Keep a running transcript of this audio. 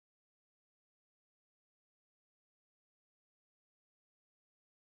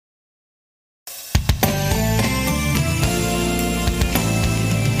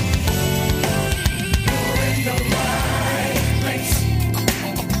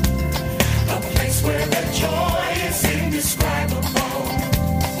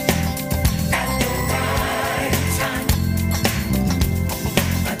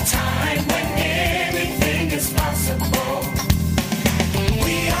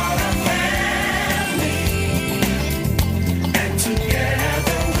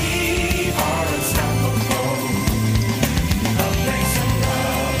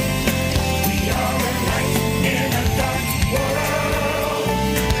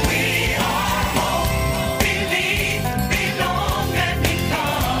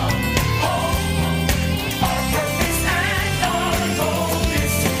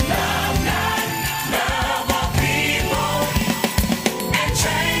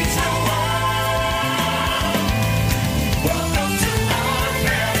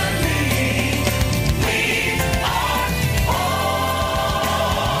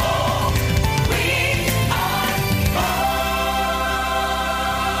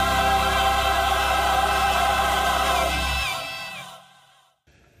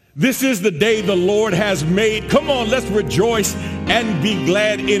This is the day the Lord has made. Come on, let's rejoice and be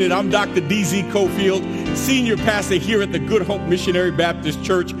glad in it. I'm Dr. D.Z. Cofield, Senior Pastor here at the Good Hope Missionary Baptist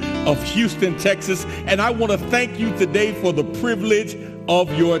Church of Houston, Texas. And I want to thank you today for the privilege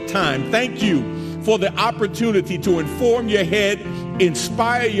of your time. Thank you for the opportunity to inform your head,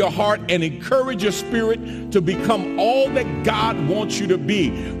 inspire your heart, and encourage your spirit to become all that God wants you to be.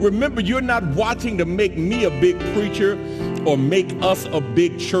 Remember, you're not watching to make me a big preacher or make us a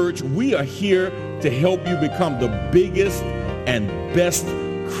big church. We are here to help you become the biggest and best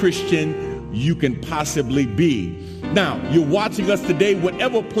Christian you can possibly be. Now, you're watching us today,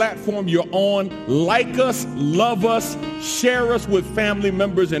 whatever platform you're on, like us, love us, share us with family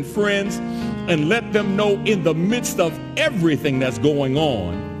members and friends, and let them know in the midst of everything that's going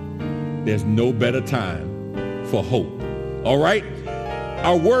on, there's no better time for hope. All right?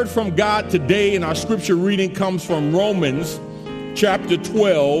 Our word from God today in our scripture reading comes from Romans chapter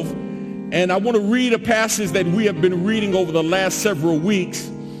 12. And I want to read a passage that we have been reading over the last several weeks.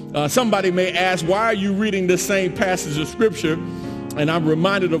 Somebody may ask, why are you reading the same passage of scripture? And I'm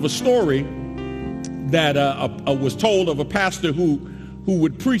reminded of a story that was told of a pastor who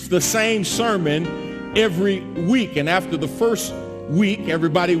would preach the same sermon every week. And after the first week,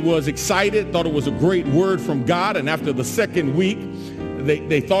 everybody was excited, thought it was a great word from God. And after the second week,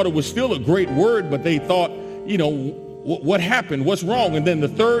 they thought it was still a great word, but they thought, what happened? What's wrong? And then the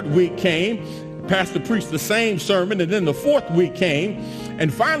third week came, pastor preached the same sermon, and then the fourth week came,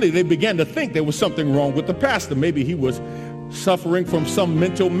 and finally they began to think there was something wrong with the pastor. Maybe he was suffering from some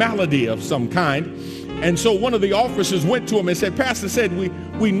mental malady of some kind. And so one of the officers went to him and said, Pastor said,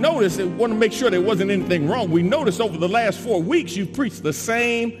 we noticed and want to make sure there wasn't anything wrong. We noticed over the last 4 weeks you've preached the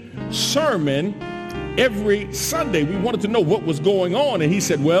same sermon every Sunday. We wanted to know what was going on. And he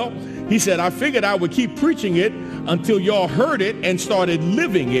said, I figured I would keep preaching it until y'all heard it and started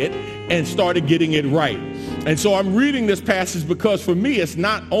living it and started getting it right. And so I'm reading this passage because for me, it's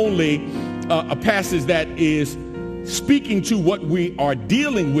not only a passage that is speaking to what we are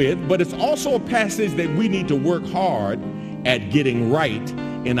dealing with, but it's also a passage that we need to work hard at getting right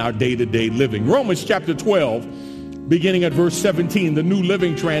in our day-to-day living. Romans chapter 12, beginning at verse 17, the New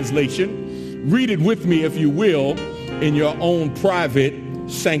Living Translation. Read it with me, if you will, in your own private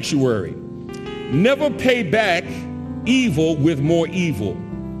sanctuary. Never pay back evil with more evil.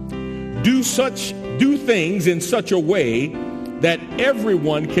 Do things in such a way that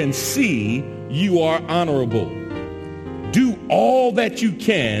everyone can see you are honorable. Do all that you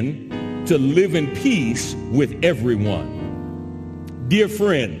can to live in peace with everyone. Dear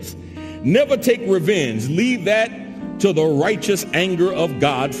friends, never take revenge. Leave that to the righteous anger of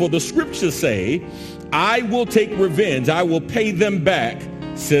God. For the scriptures say, I will take revenge. I will pay them back,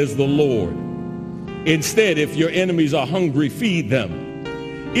 says the Lord. Instead, if your enemies are hungry, feed them.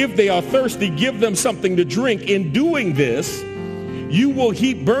 If they are thirsty, give them something to drink. In doing this, you will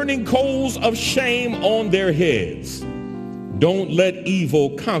heap burning coals of shame on their heads. Don't let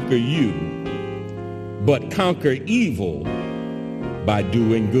evil conquer you, but conquer evil by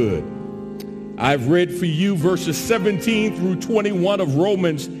doing good. I've read for you verses 17 through 21 of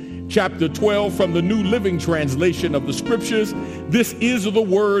Romans chapter 12 from the New Living Translation of the Scriptures. This is the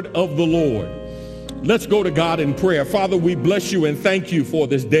word of the Lord. Let's go to God in prayer. Father, we bless you and thank you for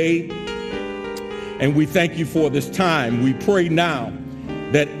this day, and we thank you for this time. We pray now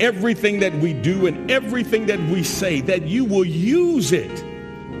that everything that we do and everything that we say, that you will use it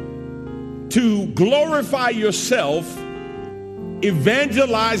to glorify yourself,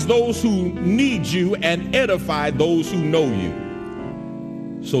 evangelize those who need you, and edify those who know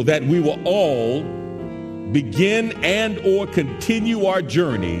you, so that we will all begin and or continue our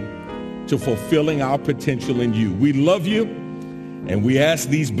journey to fulfilling our potential in you. We love you, and we ask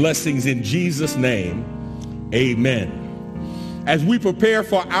these blessings in Jesus' name. Amen. As we prepare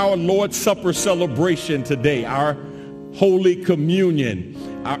for our Lord's Supper celebration today, our Holy Communion,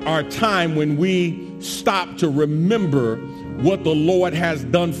 our time when we stop to remember what the Lord has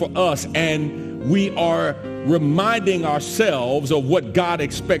done for us, and we are reminding ourselves of what God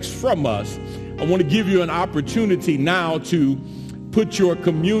expects from us, I want to give you an opportunity now to put your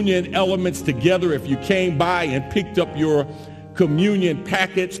communion elements together. If you came by and picked up your communion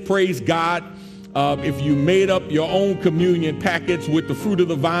packets, praise God. If you made up your own communion packets with the fruit of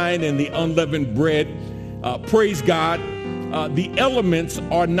the vine and the unleavened bread, praise God. The elements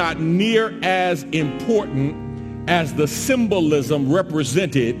are not near as important as the symbolism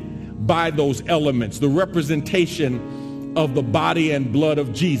represented by those elements, the representation of the body and blood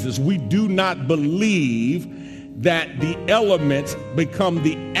of Jesus. We do not believe that the elements become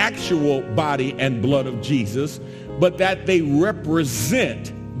the actual body and blood of Jesus, but that they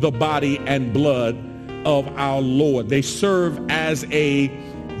represent the body and blood of our Lord. They serve as a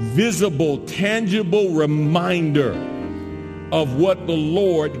visible, tangible reminder of what the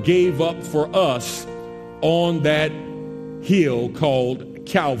Lord gave up for us on that hill called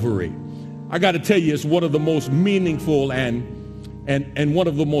Calvary. I got to tell you, it's one of the most meaningful and one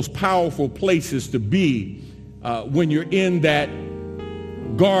of the most powerful places to be when you're in that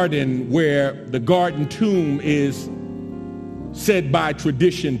garden where the garden tomb is said by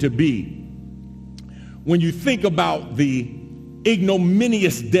tradition to be. When you think about the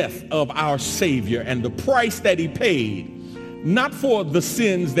ignominious death of our Savior and the price that he paid, not for the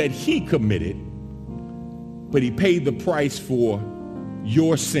sins that he committed, but he paid the price for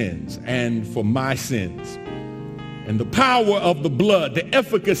your sins and for my sins. And the power of the blood, the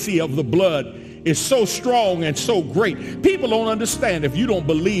efficacy of the blood is so strong and so great. People don't understand. If you don't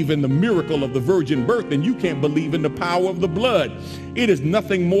believe in the miracle of the virgin birth, then you can't believe in the power of the blood. It is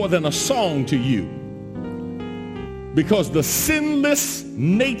nothing more than a song to you, because the sinless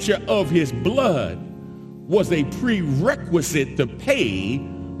nature of his blood was a prerequisite to pay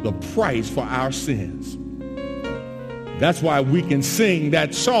the price for our sins. That's why we can sing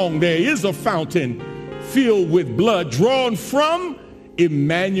that song, "There is a fountain filled with blood drawn from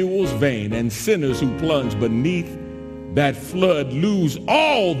Emmanuel's vein, and sinners who plunge beneath that flood lose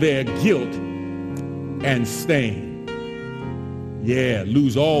all their guilt and stain." Yeah,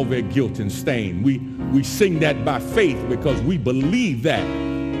 lose all their guilt and stain. We sing that by faith because we believe that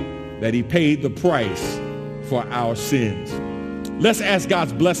he paid the price for our sins. Let's ask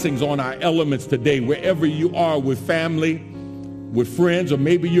God's blessings on our elements today, wherever you are, with family, with friends, or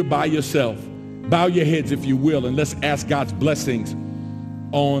maybe you're by yourself. Bow your heads if you will, and let's ask God's blessings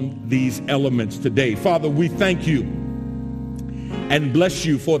on these elements today. Father, we thank you and bless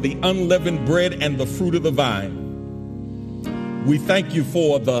you for the unleavened bread and the fruit of the vine. We thank you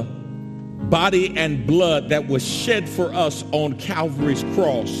for the body and blood that was shed for us on Calvary's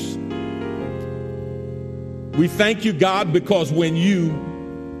cross. We thank you, God, because when you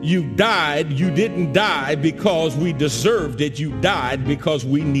died, you didn't die because we deserved it. You died because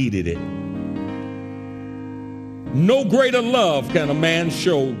we needed it. No greater love can a man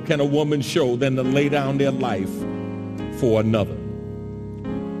show, can a woman show, than to lay down their life for another.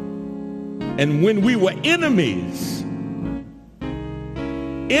 And when we were enemies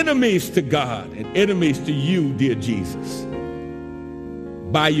to God and enemies to you, dear Jesus,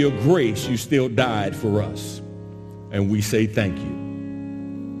 by your grace, you still died for us. And we say thank you.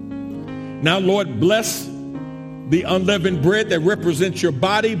 Now, Lord, bless the unleavened bread that represents your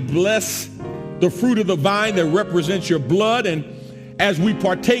body. Bless the fruit of the vine that represents your blood. And as we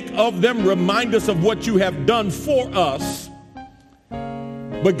partake of them, remind us of what you have done for us.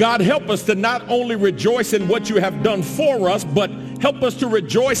 But God, help us to not only rejoice in what you have done for us, but help us to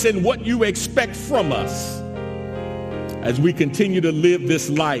rejoice in what you expect from us as we continue to live this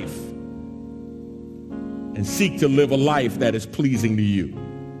life and seek to live a life that is pleasing to you.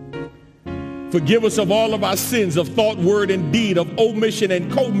 Forgive us of all of our sins of thought, word, and deed, of omission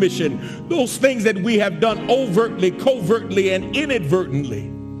and commission, those things that we have done overtly, covertly, and inadvertently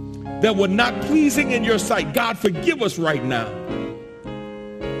that were not pleasing in your sight. God, forgive us right now.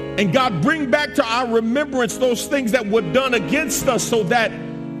 And God, bring back to our remembrance those things that were done against us, so that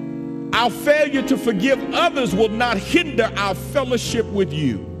our failure to forgive others will not hinder our fellowship with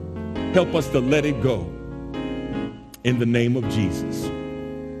you. Help us to let it go in the name of Jesus.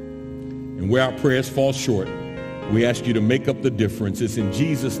 And where our prayers fall short, we ask you to make up the difference. It's in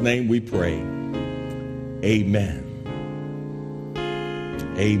Jesus' name we pray. Amen.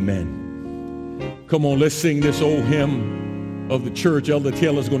 Amen. Come on, let's sing this old hymn of the church. Elder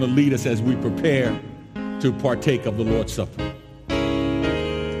Taylor's going to lead us as we prepare to partake of the Lord's Supper.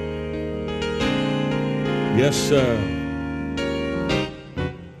 Yes, sir.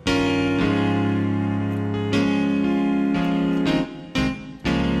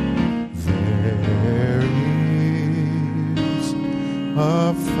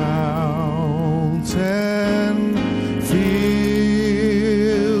 A fountain filled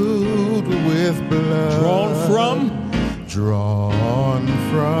with blood, drawn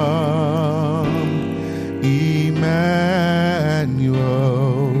from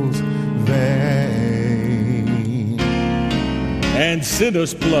Emmanuel's vein, and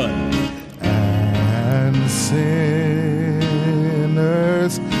sinners plunge,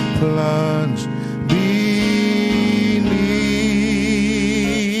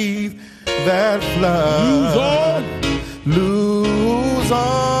 that flood, lose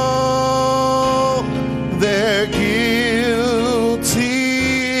all their guilty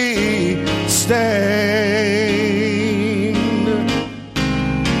stain,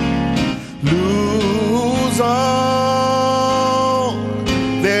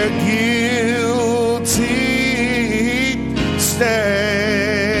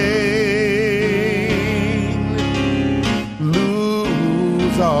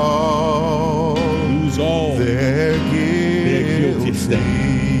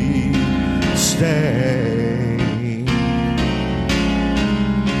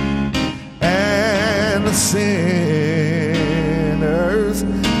 sinners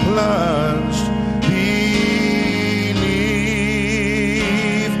plunged beneath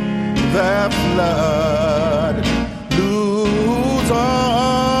the flood lose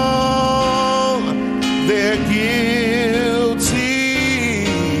all their guilty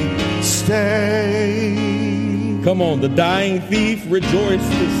stain. Come on, the dying thief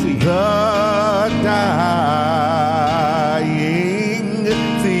rejoiced to see. The dying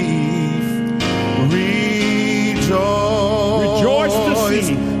thief rejoiced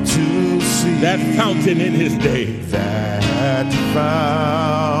to see that fountain in his day. That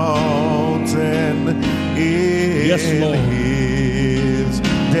fountain in his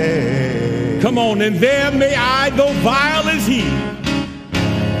day. Come on, and there may I, though vile as he,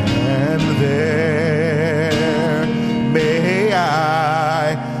 and there may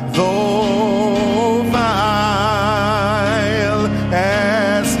I, though vile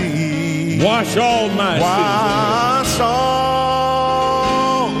as he, wash all my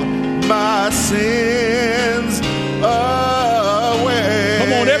sins away.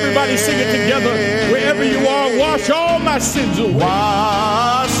 Come on, everybody sing it together. Wherever you are, wash all my sins away.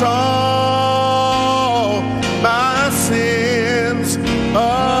 Wash all my sins away.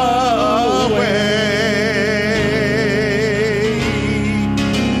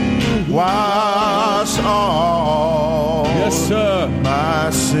 Wash all my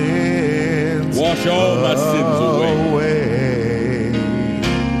sins. Wash all my sins away.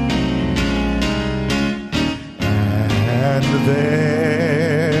 And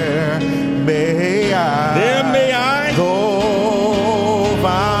there may I, though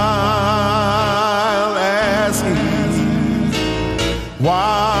vile as he,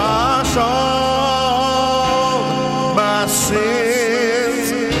 wash all my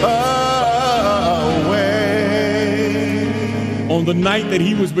sins away. On the night that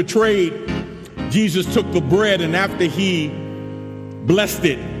he was betrayed, Jesus took the bread, and after he blessed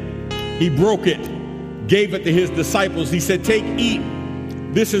it, he broke it, gave it to his disciples. He said, take, eat.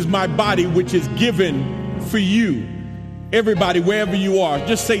 This is my body, which is given for you. Everybody, wherever you are,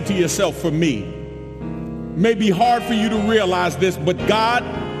 just say to yourself, for me. It may be hard for you to realize this, but God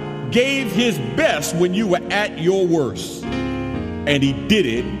gave his best when you were at your worst, and he did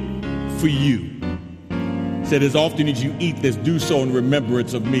it for you. He said, as often as you eat this, do so in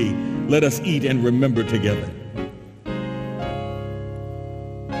remembrance of me. Let us eat and remember together.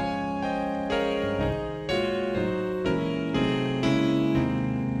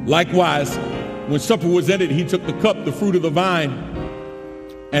 Likewise, when supper was ended, he took the cup, the fruit of the vine,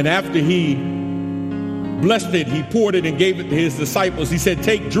 and after he blessed it, he poured it and gave it to his disciples. He said,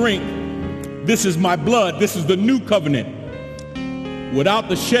 take, drink. This is my blood. This is the new covenant. Without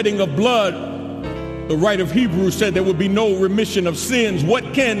the shedding of blood, the writer of Hebrews said there would be no remission of sins.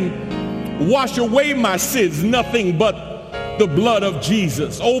 What can wash away my sins? Nothing but the blood of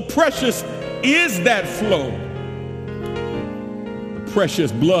Jesus. Oh, precious is that flow. The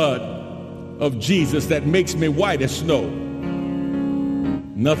precious blood of Jesus that makes me white as snow.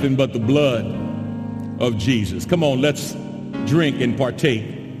 Nothing but the blood of Jesus. Come on, let's drink and partake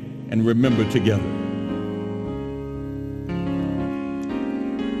and remember together.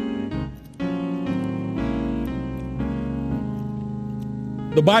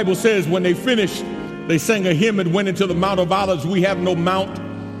 The Bible says when they finished, they sang a hymn and went into the Mount of Olives. We have no mount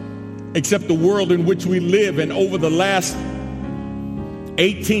except the world in which we live. And over the last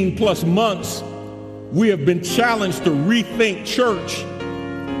 18 plus months, we have been challenged to rethink church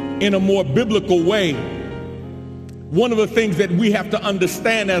in a more biblical way. One of the things that we have to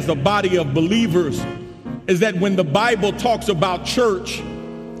understand as a body of believers is that when the Bible talks about church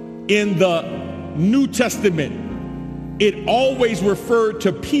in the New Testament, it always referred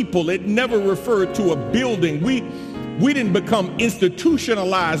to people. It never referred to a building. We didn't become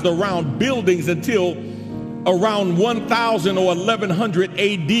institutionalized around buildings until around 1000 or 1100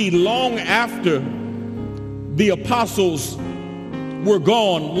 AD, long after the apostles were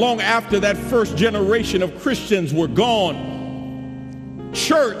gone, long after that first generation of Christians were gone.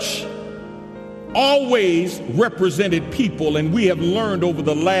 Church always represented people, and we have learned over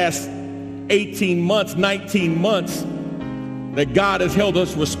the last 18 months, 19 months, that God has held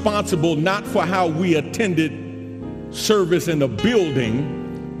us responsible not for how we attended service in a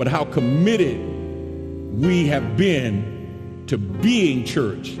building, but how committed we have been to being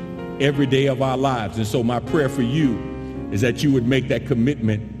church every day of our lives. And so my prayer for you is that you would make that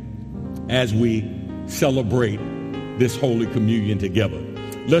commitment as we celebrate this Holy Communion together.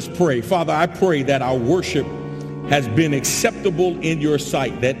 Let's pray. Father, I pray that our worship has been acceptable in your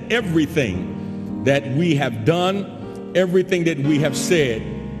sight, that everything that we have done, everything that we have said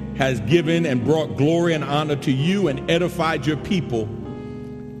has given and brought glory and honor to you and edified your people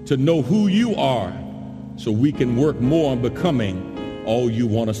to know who you are so we can work more on becoming all you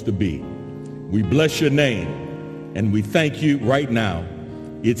want us to be. We bless your name and we thank you right now.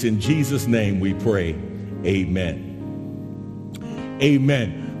 It's in Jesus' name we pray. Amen.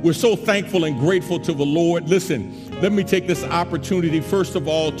 Amen. We're so thankful and grateful to the Lord. Listen, let me take this opportunity, first of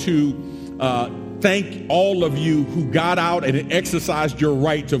all, to thank all of you who got out and exercised your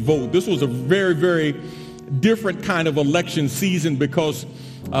right to vote. This was a very, very different kind of election season because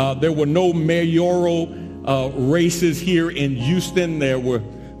there were no mayoral races here in Houston. There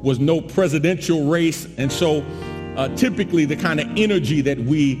was no presidential race. And so typically the kind of energy that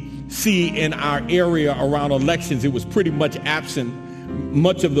we see in our area around elections, it was pretty much absent.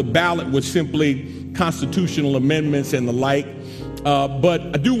 Much of the ballot was simply constitutional amendments and the like. But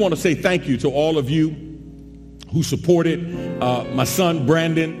I do want to say thank you to all of you who supported my son,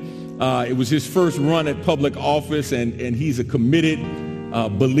 Brandon. It was his first run at public office, and he's a committed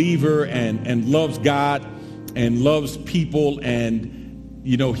believer and loves God and loves people. And,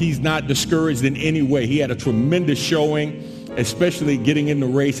 you know, he's not discouraged in any way. He had a tremendous showing, especially getting in the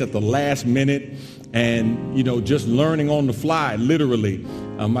race at the last minute and, you know, just learning on the fly, literally.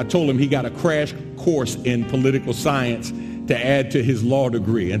 I told him he got a crash course in political science to add to his law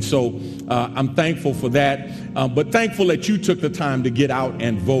degree. And so I'm thankful for that, but thankful that you took the time to get out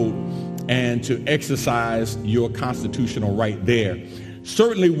and vote and to exercise your constitutional right there.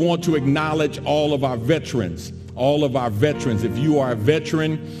 Certainly want to acknowledge all of our veterans, If you are a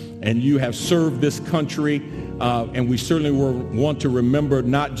veteran and you have served this country, and we certainly want to remember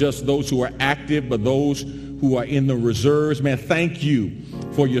not just those who are active, but those who are in the reserves. Man, thank you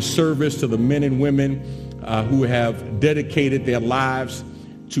for your service to the men and women who have dedicated their lives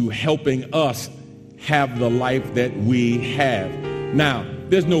to helping us have the life that we have. Now,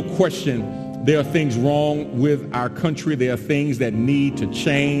 there's no question there are things wrong with our country. There are things that need to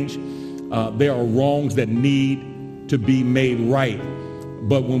change. There are wrongs that need to be made right.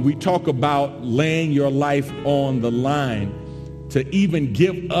 But when we talk about laying your life on the line to even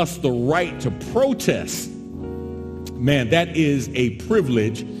give us the right to protest, man, that is a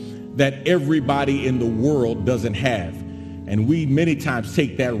privilege that everybody in the world doesn't have. And we many times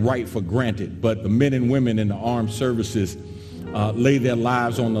take that right for granted. But the men and women in the armed services lay their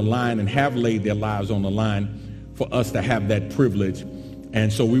lives on the line and have laid their lives on the line for us to have that privilege.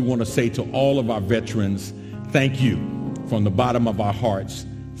 And so we want to say to all of our veterans, thank you from the bottom of our hearts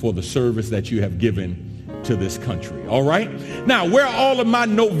for the service that you have given to this country. All right. Now, where are all of my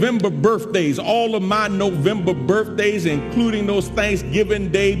November birthdays? All of my November birthdays, including those Thanksgiving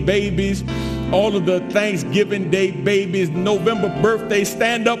Day babies, all of the Thanksgiving Day babies, November birthdays,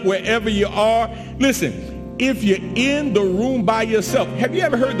 stand up wherever you are. Listen, if you're in the room by yourself, have you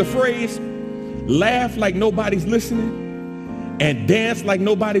ever heard the phrase, laugh like nobody's listening and dance like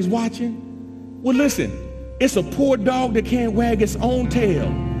nobody's watching? Well, listen, it's a poor dog that can't wag its own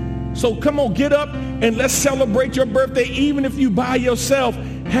tail. So come on, get up and let's celebrate your birthday. Even if you by yourself,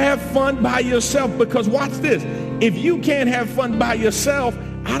 have fun by yourself, because watch this. If you can't have fun by yourself,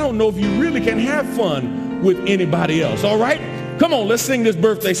 I don't know if you really can have fun with anybody else. All right? Come on, let's sing this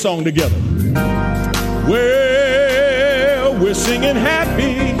birthday song together. Well, we're singing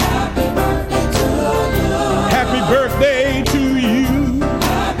happy. Happy birthday to you.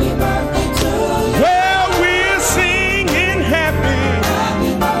 Happy birthday to you. Well, we're singing happy.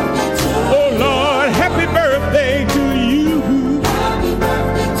 Happy birthday to you. Oh Lord, happy birthday to you. Happy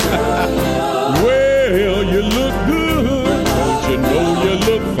birthday to you. Well, you look good. Don't you know you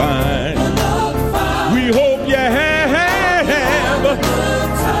look fine? We hope you have a good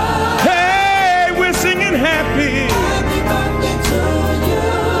time. Hey, we're singing happy. Happy birthday to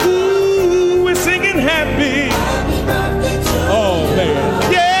you. Ooh, we're singing happy. Happy birthday to you. Oh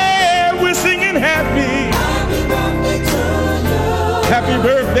man, yeah, we're singing happy. Happy birthday to you. Happy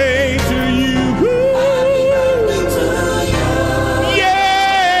birthday to you. Ooh. Happy birthday to you. Yeah.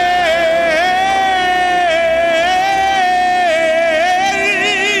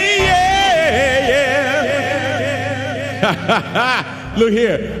 Look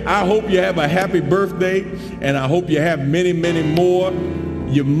here, I hope you have a happy birthday, and I hope you have many, many more.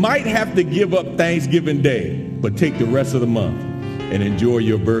 You might have to give up Thanksgiving Day, but take the rest of the month and enjoy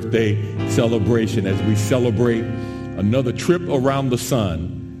your birthday celebration as we celebrate another trip around the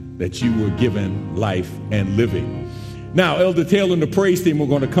sun that you were given life and living. Now, Elder Taylor and the praise team are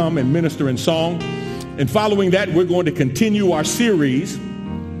going to come and minister in song. And following that, we're going to continue our series,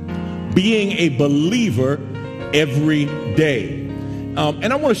 Being a Believer Every Day.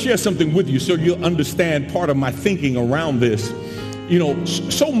 And I want to share something with you so you'll understand part of my thinking around this. You know,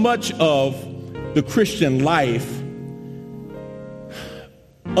 so much of the Christian life,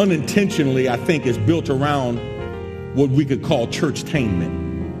 unintentionally, I think, is built around what we could call churchtainment.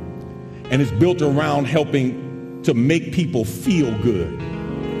 And it's built around helping to make people feel good.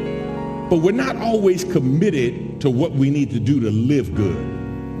 But we're not always committed to what we need to do to live good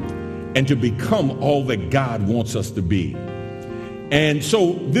and to become all that God wants us to be. And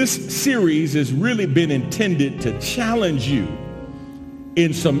so this series has really been intended to challenge you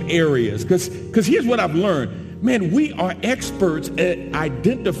in some areas. Because here's what I've learned. Man, we are experts at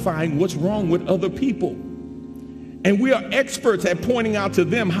identifying what's wrong with other people. And we are experts at pointing out to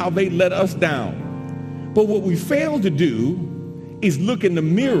them how they let us down. But what we fail to do is look in the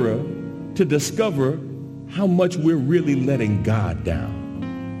mirror to discover how much we're really letting God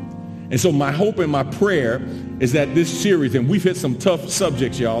down. And so my hope and my prayer is that this series, and we've hit some tough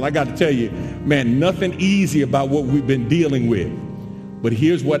subjects, y'all. I got to tell you, man, nothing easy about what we've been dealing with. But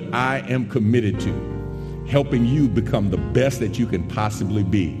here's what I am committed to: helping you become the best that you can possibly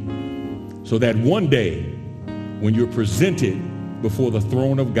be, so that one day when you're presented before the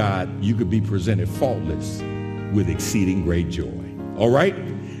throne of God, you could be presented faultless with exceeding great joy. All right?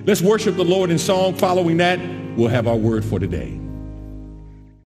 Let's worship the Lord in song. Following that, we'll have our word for today.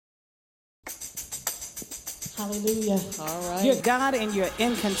 Hallelujah. All right. You're God and you're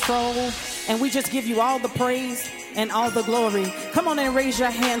in control. And we just give you all the praise and all the glory. Come on and raise your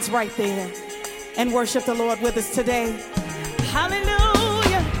hands right there and worship the Lord with us today.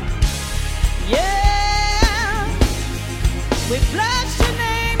 Hallelujah. Yeah. We bless your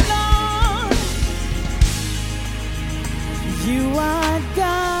name, Lord. You are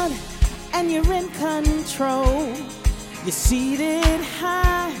God and you're in control. You're seated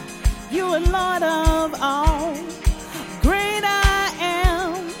high. You are Lord of all. Great I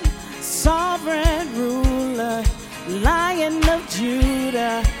am, sovereign ruler, Lion of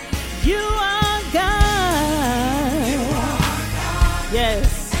Judah. You are God.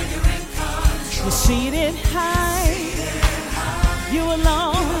 Yes. You're seated high. You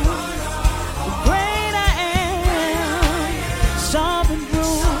alone. Great I am, sovereign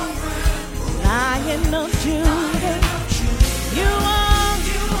ruler, Lion of Judah. You are.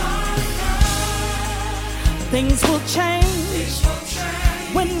 Things will change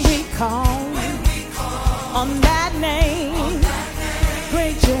when we call on that name,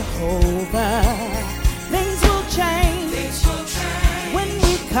 great Jehovah. Things will change when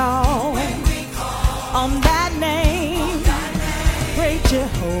we call on that name, great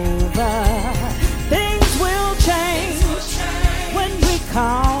Jehovah. Things will change when we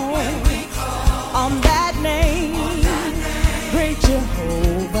call on that name, great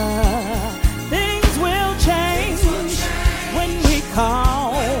Jehovah.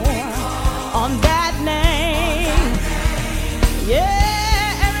 Call on that name.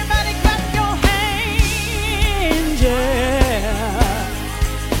 Yeah, everybody clap your hands. Yeah.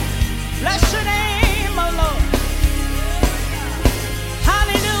 Bless your name, oh Lord.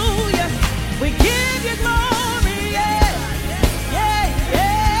 Hallelujah. We give you glory. Yeah, yeah,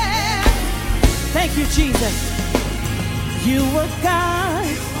 yeah. Thank you, Jesus. You are God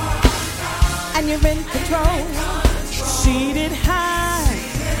and you're in control. Seated high,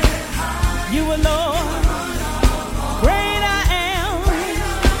 you are Lord. Great I am,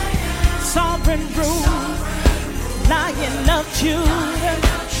 sovereign ruler, Lion of Judah.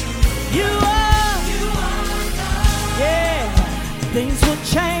 You are, yeah. Things will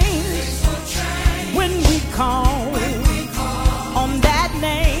change when we call on that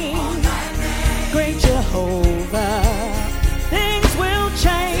name, great Jehovah. Things will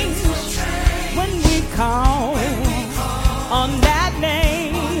change when we call on that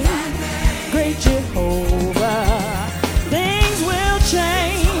name, great Jehovah. Things will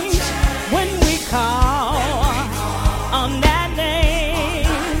change when we call on that name,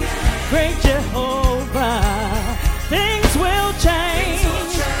 great Jehovah. Things will change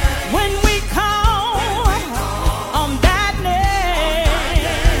when we call on that name.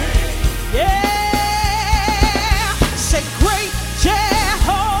 Yeah. Say great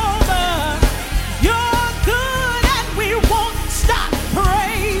Jehovah. You're good and we won't stop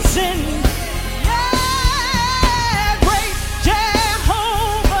praising. Yeah, great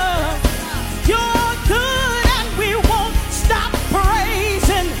Jehovah. You're good and we won't stop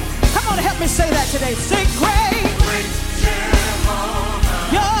praising. Come on, help me say that today. Say great, great Jehovah.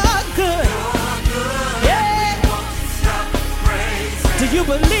 You're good. Yeah. We won't stop praising. Do you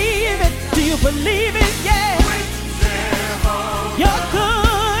believe it? Do you believe it? Yeah. Great Jehovah. You're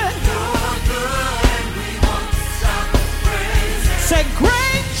good. Say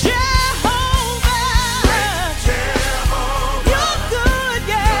great Jehovah, great Jehovah. You're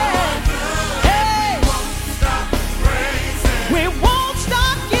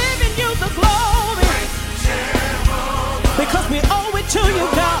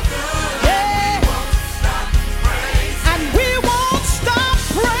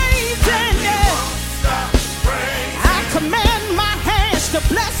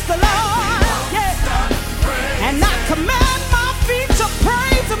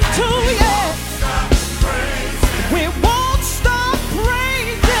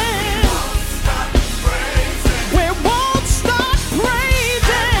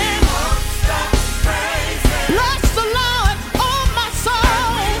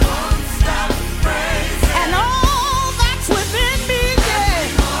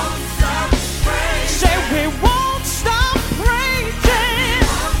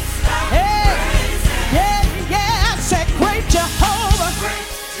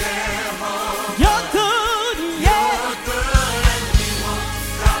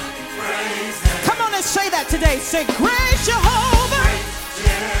today. Say, great Jehovah,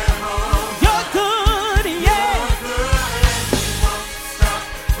 you're good, yeah.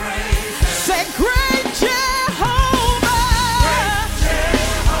 Say, great Jehovah,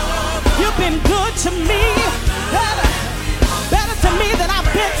 you've been good to me, better to me than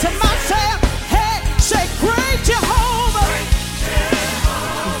I've been to myself. Hey, say, great Jehovah,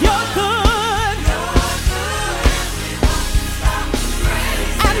 you're good,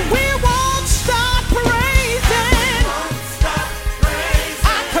 and we won't stop praising. I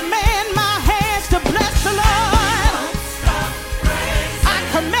command my hands to bless the Lord. I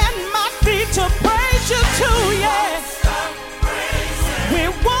command my feet to praise you too, yeah. We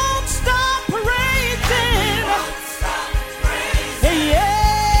won't stop praising.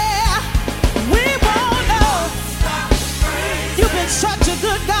 Yeah, we won't know. You've been such a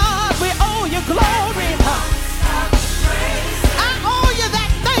good God. We owe you glory. I owe you that.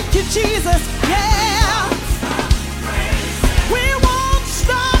 Thank you, Jesus. Yeah. We won't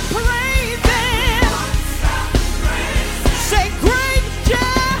stop praising. Say, great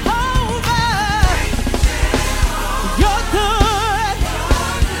Jehovah, you're good,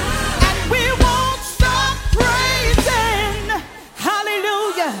 and we won't stop praising.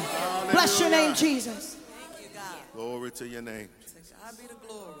 Hallelujah. Bless your name, Jesus. Thank you, God. Glory to your name. To God be the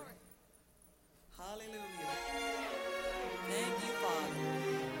glory. Hallelujah. Thank you, Father.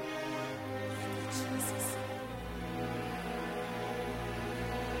 Thank you, Jesus.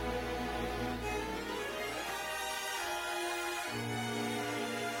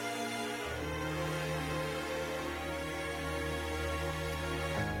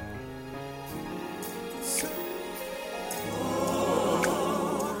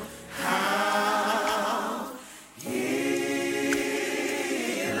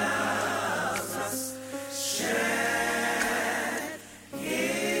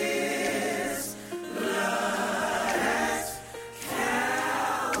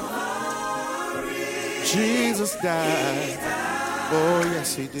 Jesus died. Oh,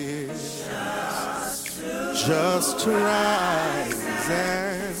 yes, he did. Just to rise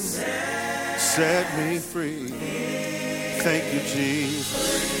and set me free. Thank you,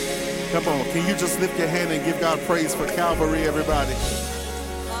 Jesus. Come on, can you just lift your hand and give God praise for Calvary, everybody?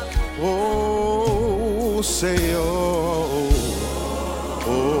 Oh, say, oh,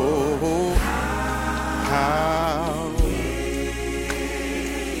 oh, how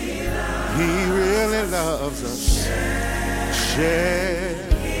he really loves us. Shed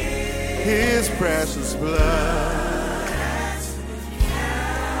his precious blood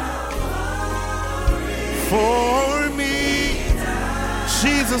for me.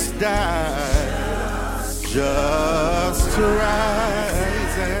 Jesus died just to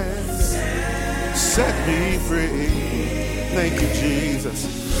rise and set me free. Thank you, Jesus.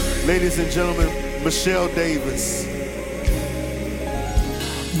 Ladies and gentlemen, Michelle Davis.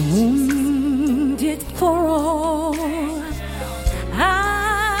 Wounded for all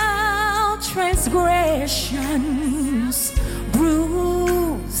our transgressions,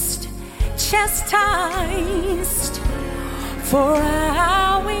 bruised, chastised for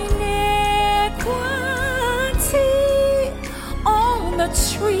our iniquity on the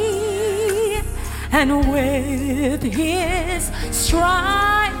tree, and with his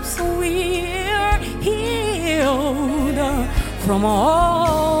stripes we're healed from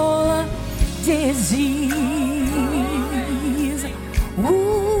all disease.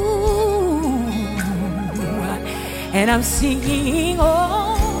 Ooh, and I'm singing,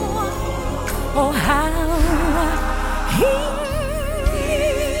 oh, how he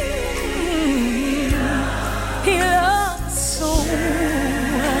loves so.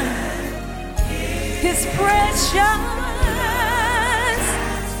 His precious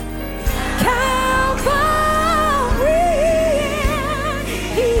Calvary,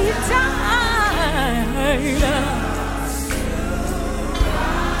 he died.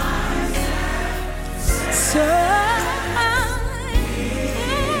 So,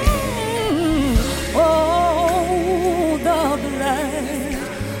 oh, the blood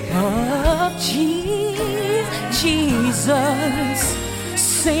of Jesus,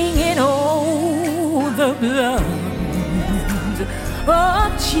 singing, oh, the blood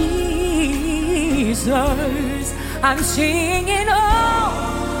of Jesus. I'm singing, oh,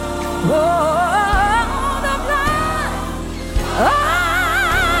 the blood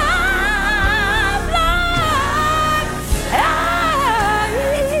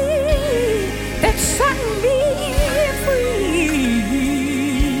that set me free.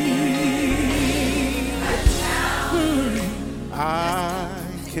 I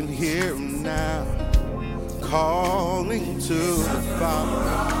can hear him now calling to the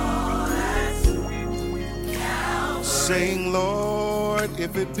Father. saying, Lord,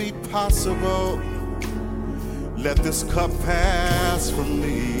 if it be possible, let this cup pass from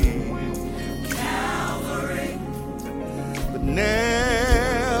me. Calvary. But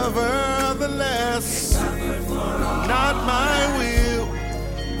nevertheless, not my will.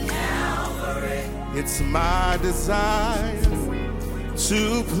 Calvary. It's my desire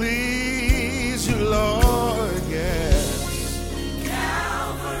to please you, Lord, yes.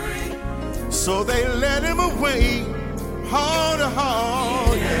 Calvary. So they led him away, heart to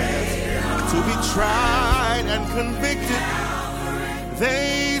heart, yes, to be tried and convicted.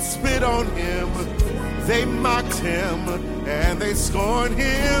 They spit on him, they mocked him, and they scorned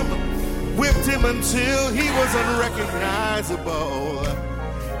him, whipped him until he was unrecognizable.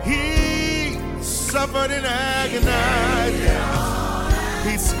 He suffered and agonized.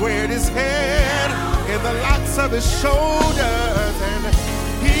 He squared his head in the locks of his shoulders, and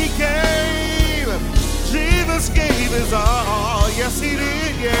he gave, Jesus gave his all. Yes, he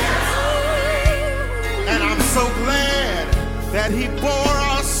did, yes. And I'm so glad that he bore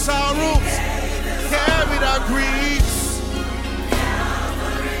our sorrows, carried our griefs,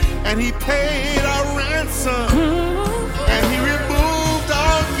 and he paid our ransom, and he removed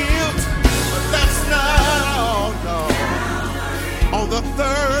our guilt. But that's not all, no. On the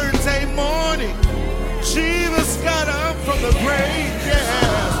third day morning, Jesus got up from the grave, yes.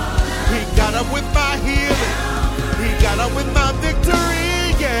 He got up with my healing. He got up with my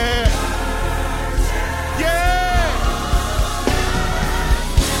victory, yeah. Yeah.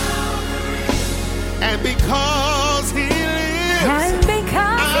 And because he lives, And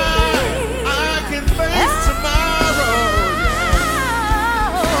because I can face tomorrow.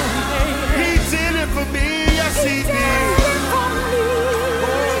 Yeah. He did it for me, yes he did.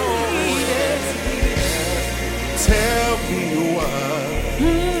 Tell me what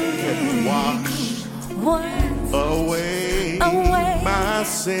can wash away my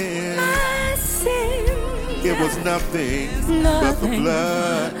sin. It was nothing but the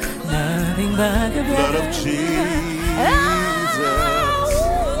blood, nothing but the blood of Jesus.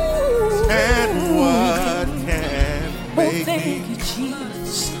 And what can make me,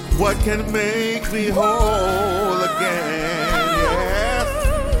 what can make me whole again? Yes,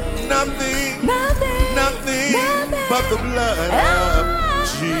 nothing but the blood of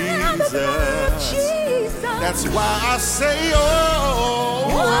Jesus. That's why I say, oh,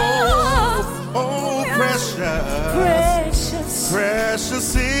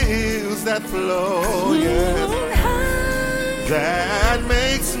 precious is that flow, yes, that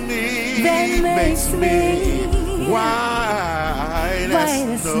makes me white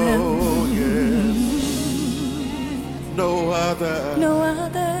as snow, yes. No other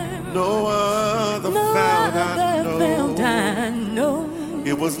found I know.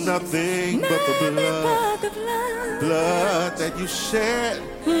 It was nothing but the blood that you shed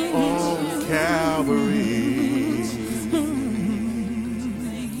on Calvary.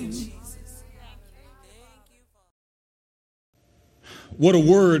 What a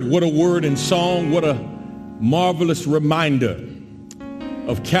word in song, what a marvelous reminder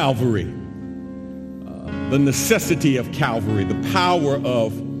of Calvary, the necessity of Calvary, the power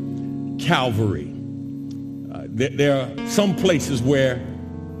of Calvary. There are some places where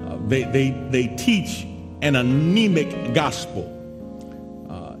they teach an anemic gospel.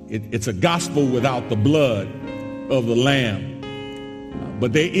 It's a gospel without the blood of the Lamb.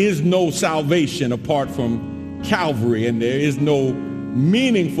 But there is no salvation apart from Calvary, and there is no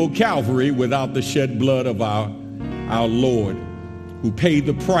meaningful Calvary without the shed blood of our Lord, who paid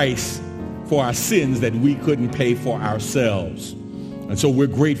the price for our sins that we couldn't pay for ourselves. And so we're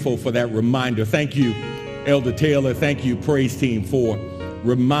grateful for that reminder. Thank you, Elder Taylor. Thank you, praise team, for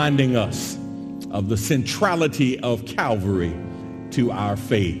reminding us of the centrality of Calvary to our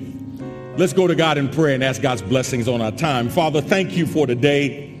faith. Let's go to God in prayer and ask God's blessings on our time. Father, thank you for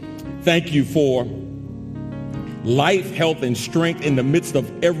today. Thank you for life, health, and strength in the midst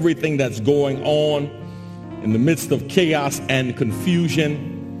of everything that's going on, in the midst of chaos and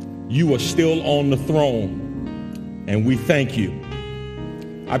confusion. You are still on the throne, and we thank you.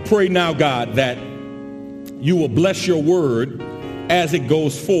 I pray now, God, that you will bless your word as it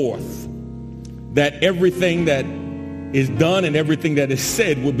goes forth, that everything that is done and everything that is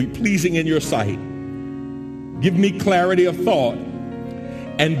said will be pleasing in your sight. Give me clarity of thought,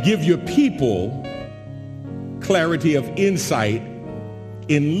 and give your people clarity of insight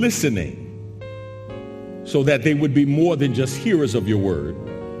in listening, so that they would be more than just hearers of your word.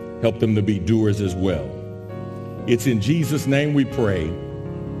 Help them to be doers as well. It's in Jesus' name we pray.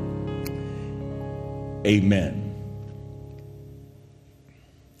 Amen.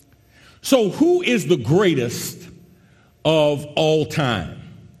 So who is the greatest of all time.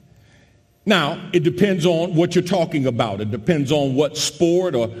 Now, it depends on what you're talking about. It depends on what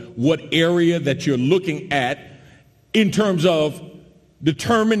sport or what area that you're looking at in terms of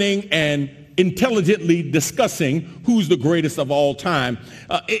determining and intelligently discussing who's the greatest of all time.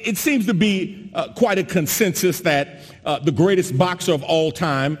 It seems to be quite a consensus that the greatest boxer of all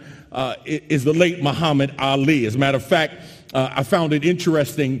time is the late Muhammad Ali. As a matter of fact, I found it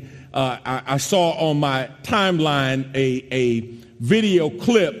interesting. I saw on my timeline a video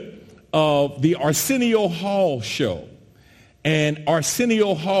clip of the Arsenio Hall show. And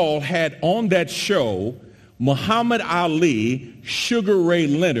Arsenio Hall had on that show Muhammad Ali, Sugar Ray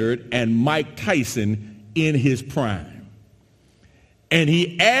Leonard, and Mike Tyson in his prime. And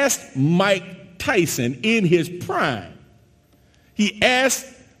he asked Mike Tyson in his prime, he asked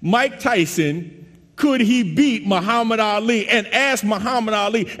Mike Tyson, could he beat Muhammad Ali, and asked Muhammad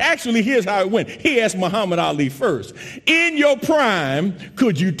Ali, actually here's how it went. He asked Muhammad Ali first, in your prime,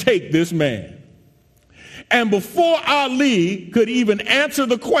 could you take this man? And before Ali could even answer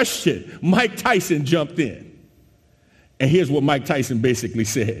the question, Mike Tyson jumped in. And here's what Mike Tyson basically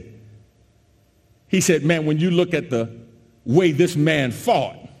said. He said, man, when you look at the way this man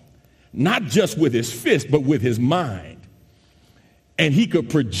fought, not just with his fist, but with his mind, and he could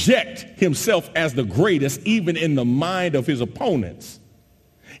project himself as the greatest even in the mind of his opponents.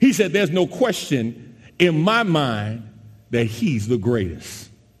 He said, there's no question in my mind that he's the greatest.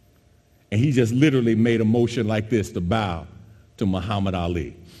 And he just literally made a motion like this to bow to Muhammad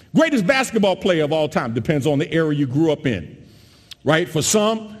Ali. Greatest basketball player of all time depends on the era you grew up in, right? For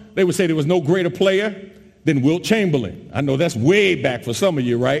some, they would say there was no greater player than Wilt Chamberlain. I know that's way back for some of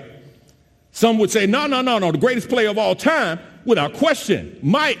you, right? Some would say, no, the greatest player of all time, without question.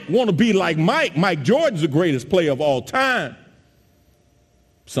 Mike want to be like Mike. Mike Jordan's the greatest player of all time.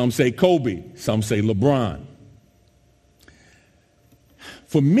 Some say Kobe. Some say LeBron.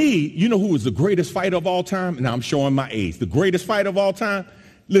 For me, you know who was the greatest fighter of all time? Now I'm showing my age. The greatest fighter of all time?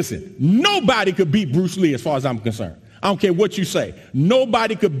 Listen, nobody could beat Bruce Lee as far as I'm concerned. I don't care what you say.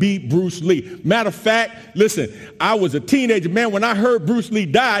 Nobody could beat Bruce Lee. Matter of fact, listen, I was a teenager, man. When I heard Bruce Lee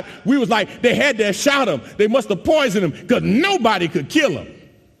died, we was like, they had to shot him. They must have poisoned him because nobody could kill him.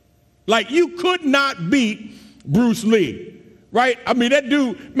 Like, you could not beat Bruce Lee, right? I mean, that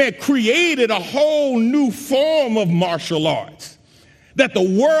dude, man, created a whole new form of martial arts that the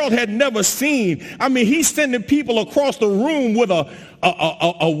world had never seen. I mean, he's sending people across the room with a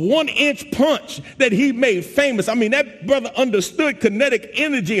 1-inch punch that he made famous. I mean, that brother understood kinetic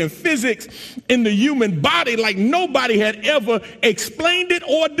energy and physics in the human body like nobody had ever explained it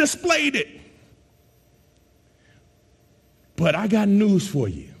or displayed it. But I got news for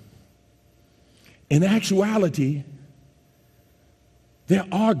you. In actuality, there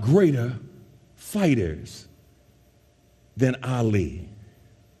are greater fighters than Ali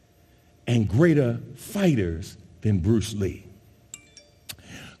and greater fighters than Bruce Lee.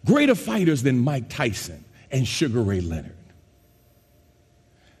 Greater fighters than Mike Tyson and Sugar Ray Leonard.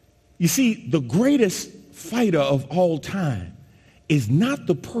 You see, the greatest fighter of all time is not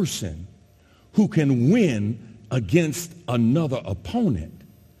the person who can win against another opponent,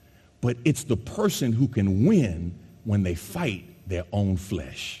 but it's the person who can win when they fight their own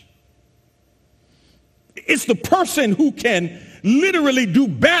flesh. It's the person who can literally do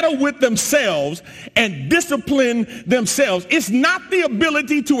battle with themselves and discipline themselves. It's not the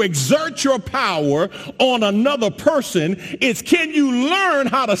ability to exert your power on another person. It's can you learn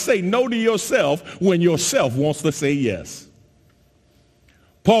how to say no to yourself when yourself wants to say yes.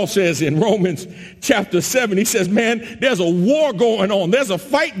 Paul says in Romans chapter 7, he says, man, there's a war going on. There's a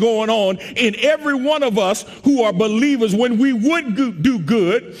fight going on in every one of us who are believers. When we would do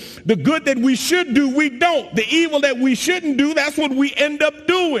good, the good that we should do, we don't. The evil that we shouldn't do, that's what we end up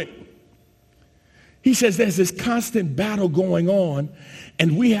doing. He says there's this constant battle going on,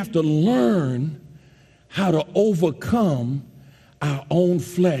 and we have to learn how to overcome our own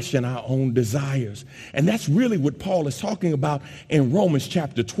flesh and our own desires. And that's really what Paul is talking about in Romans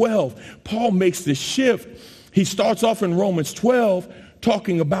chapter 12. Paul makes this shift. He starts off in Romans 12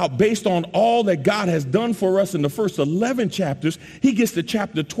 talking about based on all that God has done for us in the first 11 chapters. He gets to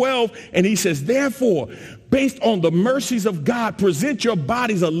chapter 12 and he says, therefore, based on the mercies of God, present your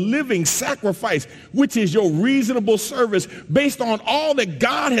bodies a living sacrifice, which is your reasonable service, based on all that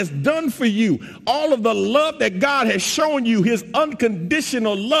God has done for you, all of the love that God has shown you, his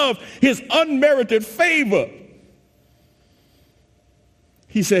unconditional love, his unmerited favor.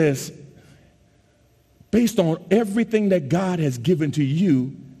 He says, based on everything that God has given to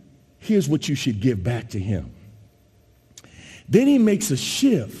you, here's what you should give back to him. Then he makes a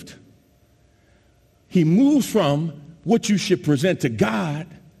shift. He moves from what you should present to God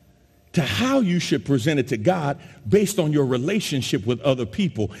to how you should present it to God based on your relationship with other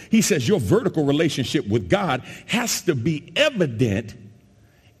people. He says your vertical relationship with God has to be evident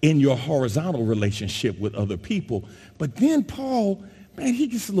in your horizontal relationship with other people. But then Paul, man, he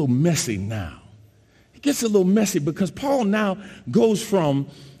gets a little messy now. He gets a little messy because Paul now goes from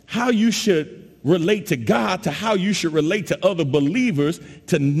how you should relate to God to how you should relate to other believers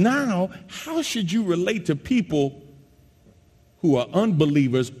to now how should you relate to people who are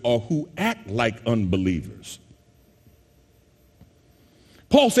unbelievers or who act like unbelievers.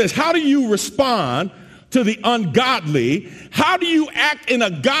 Paul says, how do you respond to the ungodly? How do you act in a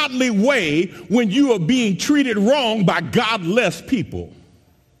godly way when you are being treated wrong by godless people?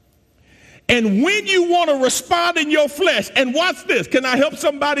 And when you want to respond in your flesh, and watch this, can I help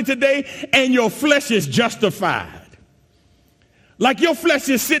somebody today? And your flesh is justified. Like your flesh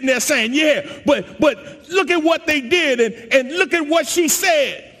is sitting there saying, yeah, but look at what they did and look at what she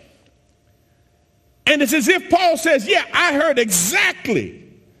said. And it's as if Paul says, yeah, I heard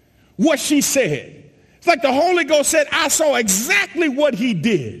exactly what she said. It's like the Holy Ghost said, I saw exactly what he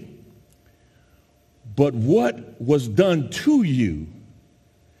did. But what was done to you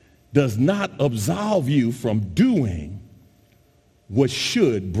does not absolve you from doing what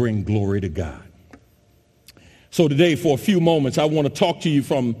should bring glory to God. So today, for a few moments, I want to talk to you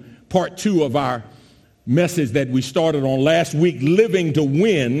from part 2 of our message that we started on last week, living to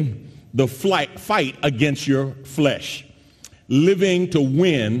win the fight against your flesh. Living to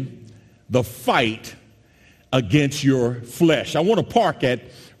win the fight against your flesh. I want to park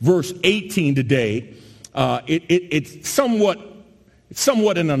at verse 18 today. It's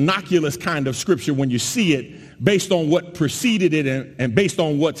somewhat an innocuous kind of scripture when you see it based on what preceded it and based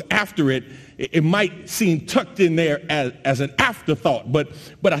on what's after it. It might seem tucked in there as an afterthought, but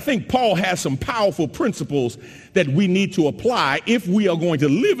I think Paul has some powerful principles that we need to apply if we are going to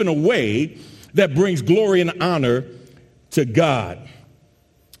live in a way that brings glory and honor to God.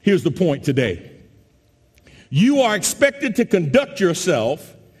 Here's the point today. You are expected to conduct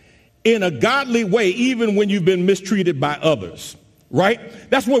yourself in a godly way even when you've been mistreated by others, right?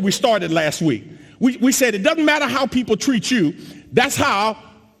 That's where we started last week. We said it doesn't matter how people treat you. That's how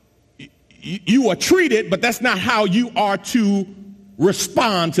you are treated, but that's not how you are to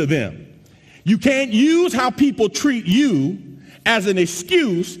respond to them. You can't use how people treat you as an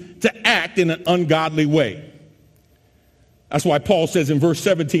excuse to act in an ungodly way. That's why Paul says in verse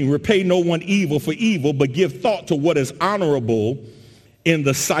 17, repay no one evil for evil, but give thought to what is honorable in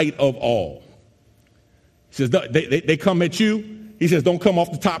the sight of all. He says, they come at you. He says, don't come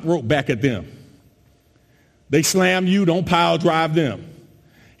off the top rope back at them. They slam you, don't pile drive them.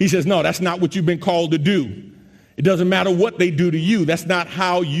 He says, no, that's not what you've been called to do. It doesn't matter what they do to you. That's not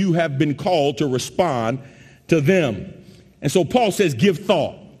how you have been called to respond to them. And so Paul says, give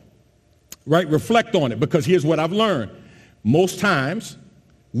thought, right? Reflect on it, because here's what I've learned. Most times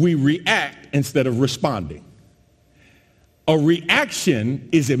we react instead of responding. A reaction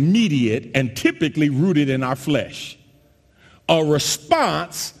is immediate and typically rooted in our flesh. A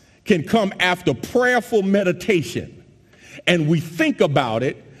response can come after prayerful meditation, and we think about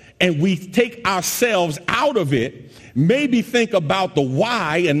it and we take ourselves out of it. Maybe think about the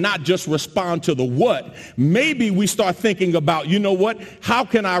why and not just respond to the what. Maybe we start thinking about, you know what? How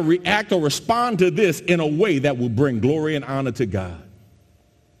can I react or respond to this in a way that will bring glory and honor to God?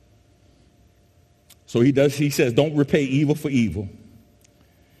 So he says, don't repay evil for evil,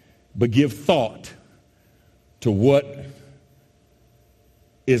 but give thought to what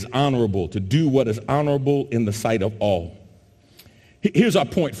is honorable, to do what is honorable in the sight of all. Here's our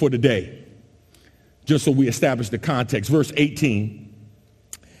point for today, just so we establish the context. Verse 18,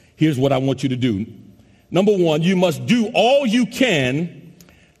 here's what I want you to do. Number one, you must do all you can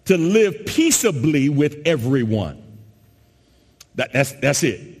to live peaceably with everyone. That's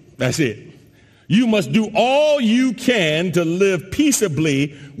it. That's it. You must do all you can to live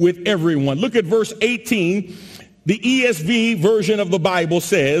peaceably with everyone. Look at verse 18. The ESV version of the Bible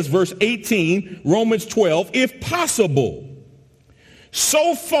says, verse 18, Romans 12, if possible,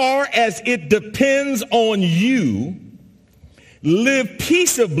 so far as it depends on you, live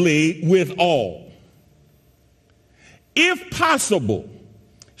peaceably with all. If possible,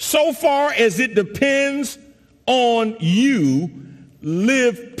 so far as it depends on you,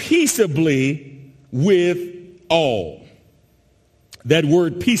 live peaceably with all. That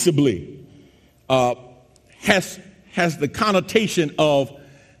word peaceably has the connotation of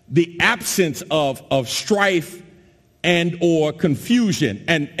the absence of strife and or confusion.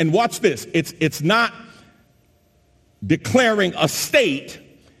 And watch this. It's not declaring a state.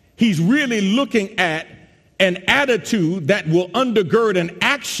 He's really looking at an attitude that will undergird an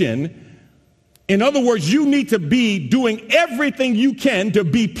action. In other words, you need to be doing everything you can to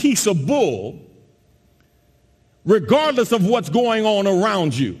be peaceable, regardless of what's going on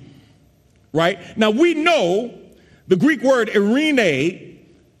around you. Right? Now, we know the Greek word eirene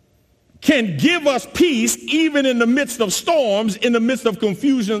can give us peace even in the midst of storms, in the midst of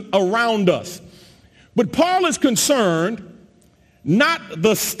confusion around us. But Paul is concerned not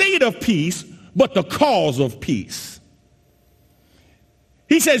the state of peace, but the cause of peace.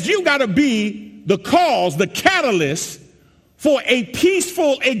 He says you got to be the cause, the catalyst for a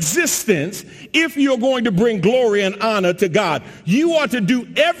peaceful existence if you're going to bring glory and honor to God. You are to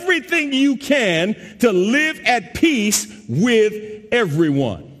do everything you can to live at peace with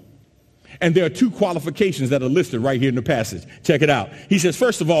everyone. And there are two qualifications that are listed right here in the passage. Check it out. He says,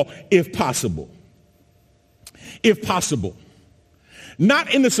 first of all, if possible. If possible.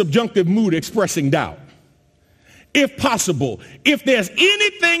 Not in the subjunctive mood expressing doubt. If possible. If there's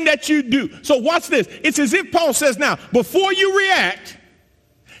anything that you do. So watch this. It's as if Paul says now, before you react,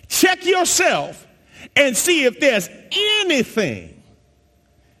 check yourself and see if there's anything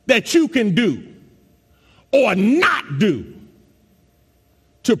that you can do or not do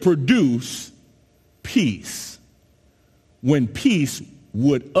to produce peace when peace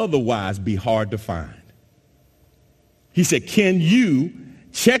would otherwise be hard to find. He said, can you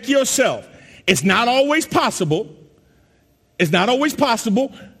check yourself? It's not always possible. It's not always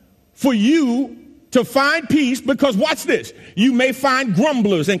possible for you to find peace because watch this. You may find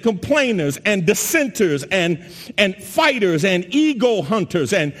grumblers and complainers and dissenters and fighters and ego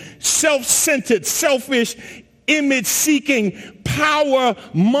hunters and self-centered, selfish, image-seeking,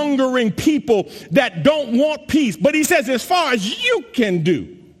 power-mongering people that don't want peace. But he says, as far as you can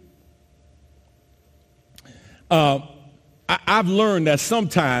do, I've learned that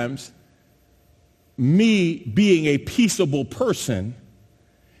sometimes me being a peaceable person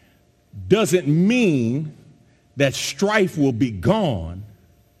doesn't mean that strife will be gone.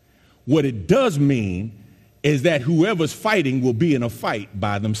 What it does mean is that whoever's fighting will be in a fight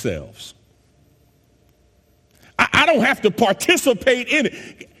by themselves. I don't have to participate in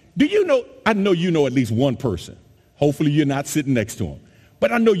it. Do you know, I know you know at least one person. Hopefully you're not sitting next to him.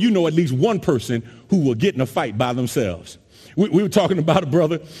 But I know you know at least one person who will get in a fight by themselves. We were talking about a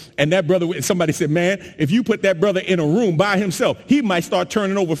brother, and that brother, somebody said, man, if you put that brother in a room by himself, he might start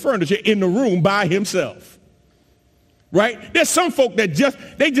turning over furniture in the room by himself. Right? There's some folk that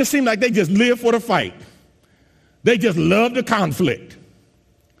they just seem like they just live for the fight. They just love the conflict.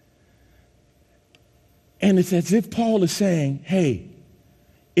 And it's as if Paul is saying, hey,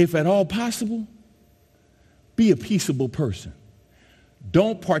 if at all possible, be a peaceable person.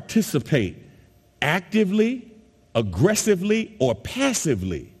 Don't participate actively, aggressively, or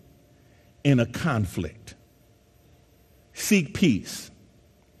passively in a conflict. Seek peace.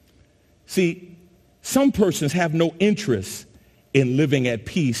 See, some persons have no interest in living at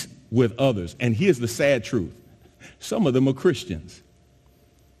peace with others. And here's the sad truth. Some of them are Christians.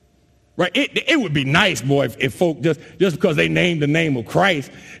 Right? It would be nice, boy, if folk just because they named the name of Christ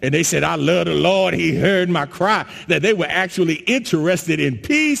and they said, I love the Lord, he heard my cry, that they were actually interested in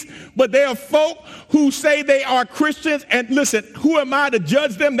peace. But there are folk who say they are Christians, and listen, who am I to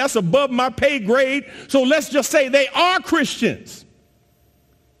judge them? That's above my pay grade. So let's just say they are Christians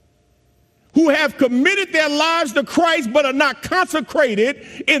who have committed their lives to Christ but are not consecrated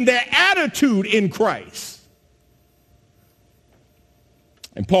in their attitude in Christ.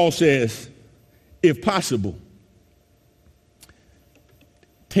 And Paul says, if possible,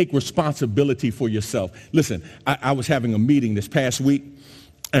 take responsibility for yourself. Listen, I was having a meeting this past week,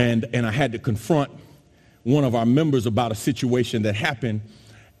 and I had to confront one of our members about a situation that happened.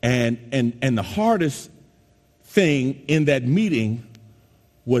 And the hardest thing in that meeting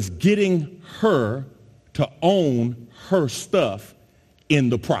was getting her to own her stuff in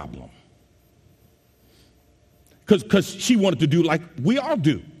the problem. Because she wanted to do like we all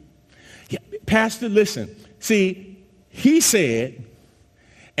do. Yeah, Pastor, listen. See, he said,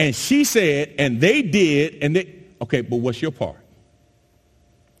 and she said, and they did, and they... Okay, but what's your part?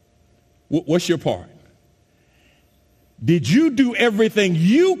 What's your part? Did you do everything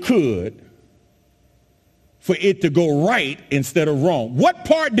you could for it to go right instead of wrong? What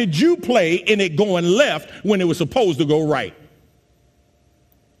part did you play in it going left when it was supposed to go right?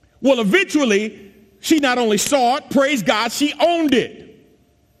 Well, eventually... she not only saw it, praise God, she owned it.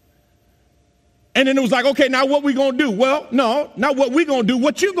 And then it was like, okay, now what we going to do? Well, no, not what we going to do,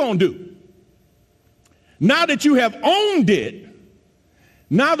 what you going to do? Now that you have owned it,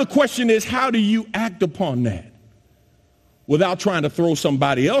 now the question is, how do you act upon that? Without trying to throw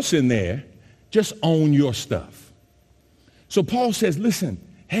somebody else in there Just own your stuff. So Paul says, listen,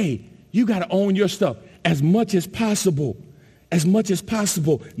 hey, you got to own your stuff as much as possible. As much as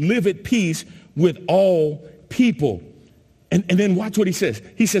possible. Live at peace with all people. And then watch what he says.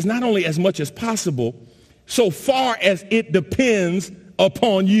 He says, not only as much as possible, so far as it depends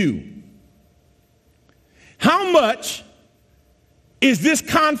upon you. How much is this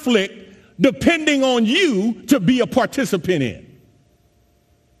conflict depending on you to be a participant in?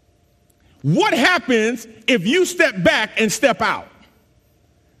 What happens if you step back and step out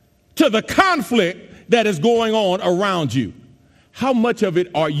to the conflict that is going on around you? How much of it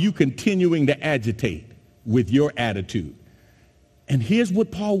are you continuing to agitate with your attitude? And here's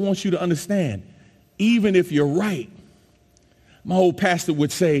what Paul wants you to understand. Even if you're right, my old pastor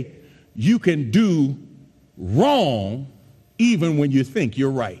would say, you can do wrong even when you think you're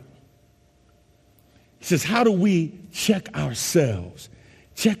right. He says, how do we check ourselves?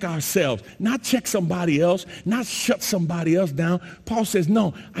 Check ourselves, not check somebody else, not shut somebody else down. Paul says,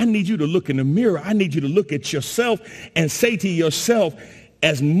 no, I need you to look in the mirror. I need you to look at yourself and say to yourself,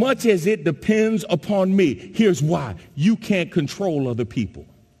 as much as it depends upon me. Here's why. You can't control other people.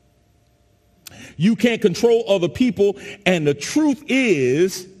 You can't control other people. And the truth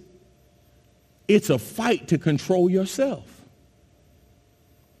is, it's a fight to control yourself.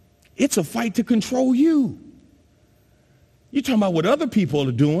 It's a fight to control you. You're talking about what other people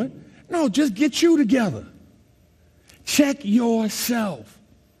are doing. No, just get you together. Check yourself.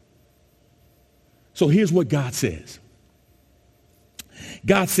 So here's what God says.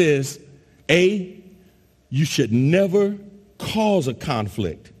 God says, A, you should never cause a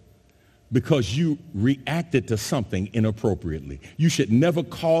conflict because you reacted to something inappropriately. You should never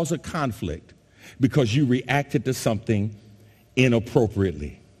cause a conflict because you reacted to something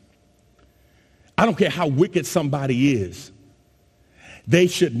inappropriately. I don't care how wicked somebody is. They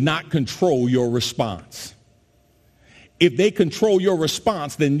should not control your response. If they control your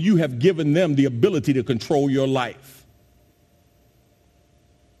response, then you have given them the ability to control your life.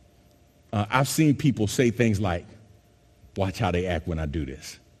 I've seen people say things like, watch how they act when I do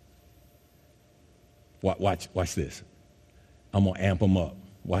this. Watch this. I'm going to amp them up.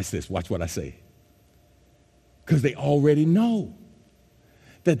 Watch this. Watch what I say. Because they already know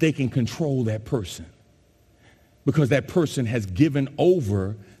that they can control that person. Because that person has given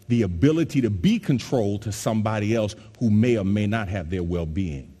over the ability to be controlled to somebody else who may or may not have their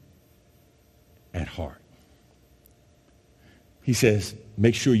well-being at heart. He says,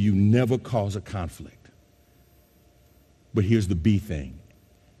 make sure you never cause a conflict. But here's the B thing,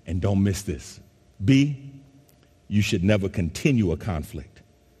 and don't miss this. B, you should never continue a conflict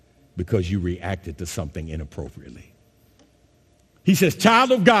because you reacted to something inappropriately. He says,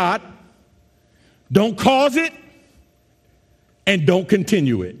 child of God, don't cause it and don't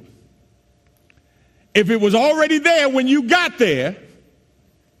continue it. If it was already there when you got there,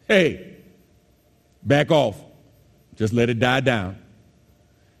 hey, back off. Just let it die down.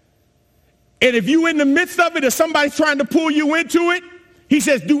 And if you're in the midst of it, if somebody's trying to pull you into it, he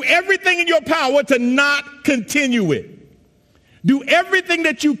says, do everything in your power to not continue it. Do everything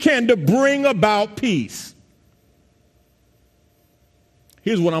that you can to bring about peace.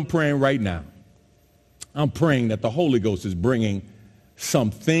 Here's what I'm praying right now. I'm praying that the Holy Ghost is bringing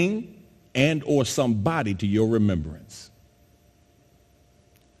something and or somebody to your remembrance.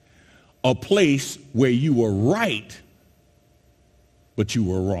 A place where you were right, but you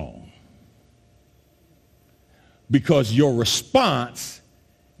were wrong. Because your response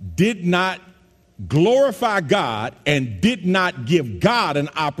did not glorify God and did not give God an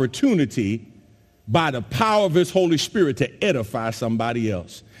opportunity by the power of his Holy Spirit to edify somebody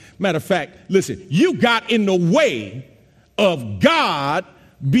else. Matter of fact, listen, you got in the way of God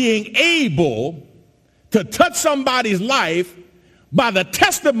being able to touch somebody's life by the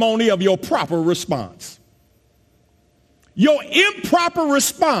testimony of your proper response. Your improper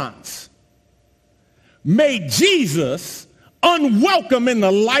response made Jesus unwelcome in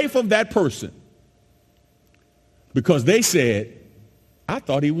the life of that person because they said, I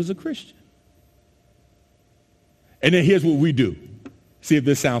thought he was a Christian. And then here's what we do. See if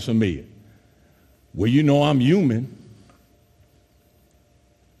this sounds familiar. Well, you know I'm human.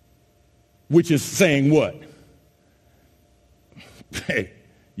 Which is saying what? Hey,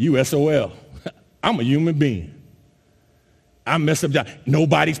 you SOL. I'm a human being. I mess up.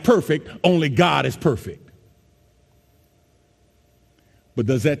 Nobody's perfect. Only God is perfect. But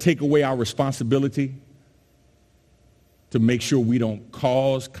does that take away our responsibility to make sure we don't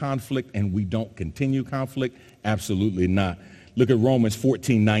cause conflict and we don't continue conflict? Absolutely not. Look at Romans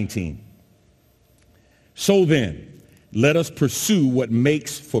 14:19. So then, let us pursue what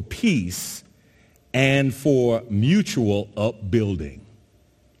makes for peace and for mutual upbuilding.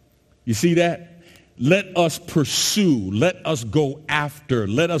 You see that? Let us pursue, let us go after,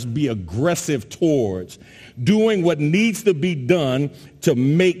 let us be aggressive towards doing what needs to be done to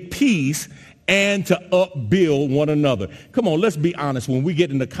make peace and to upbuild one another. Come on, let's be honest. When we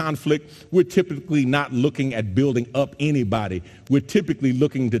get into conflict, we're typically not looking at building up anybody. We're typically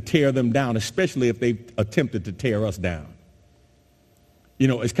looking to tear them down, especially if they've attempted to tear us down. You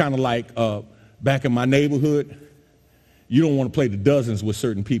know, it's kind of like back in my neighborhood, you don't want to play the dozens with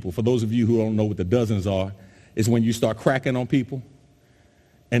certain people. For those of you who don't know what the dozens are, it's when you start cracking on people.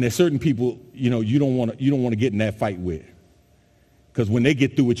 And there's certain people, you know, you don't want to get in that fight with. Because when they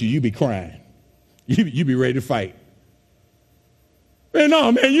get through with you, you be crying. You be ready to fight. Man,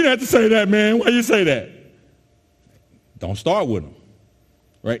 no, man, you don't have to say that, man. Why you say that? Don't start with them.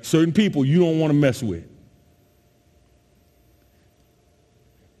 Right? Certain people you don't want to mess with.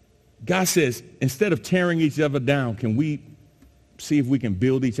 God says, instead of tearing each other down, can we see if we can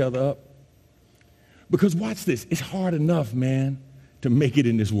build each other up? Because watch this. It's hard enough, man, to make it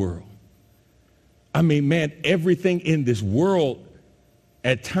in this world. I mean, man, everything in this world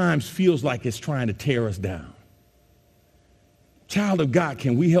at times feels like it's trying to tear us down. Child of God,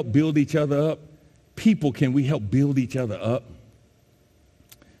 can we help build each other up? People, can we help build each other up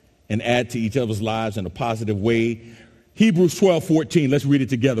and add to each other's lives in a positive way? Hebrews 12:14. Let's read it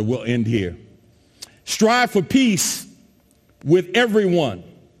together. We'll end here. Strive for peace with everyone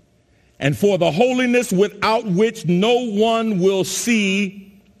and for the holiness without which no one will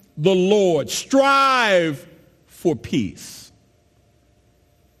see the Lord. Strive for peace.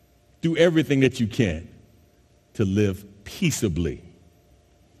 Do everything that you can to live peaceably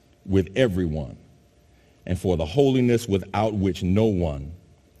with everyone and for the holiness without which no one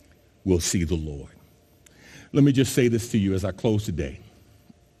will see the Lord. Let me just say this to you as I close today.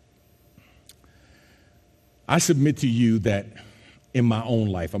 I submit to you that in my own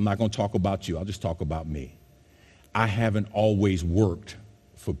life, I'm not going to talk about you, I'll just talk about me. I haven't always worked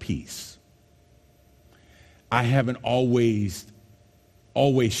for peace. I haven't always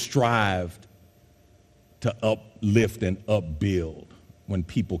strived to uplift and upbuild when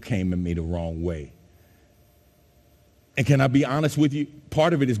people came at me the wrong way. And can I be honest with you?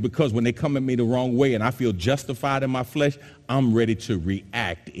 Part of it is because when they come at me the wrong way and I feel justified in my flesh, I'm ready to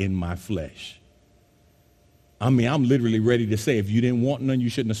react in my flesh. I mean, I'm literally ready to say, if you didn't want none, you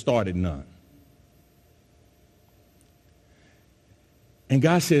shouldn't have started none. And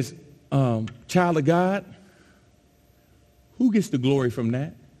God says, child of God, who gets the glory from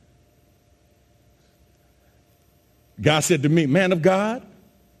that? God said to me, man of God,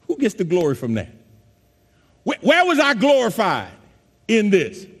 who gets the glory from that? Where was I glorified in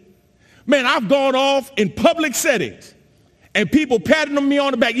this? Man, I've gone off in public settings and people patting me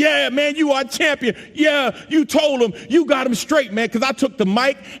on the back. Yeah, man, you are a champion. Yeah, you told them, you got them straight, man, because I took the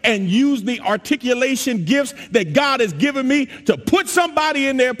mic and used the articulation gifts that God has given me to put somebody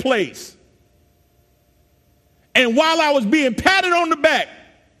in their place. And while I was being patted on the back,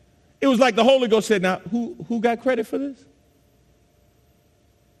 it was like the Holy Ghost said, now, who got credit for this?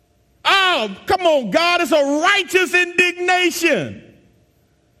 Oh, come on, God, it's a righteous indignation.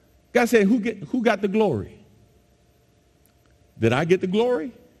 God said, who got the glory? Did I get the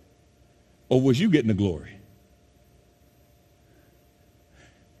glory? Or was you getting the glory?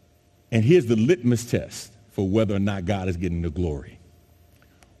 And here's the litmus test for whether or not God is getting the glory.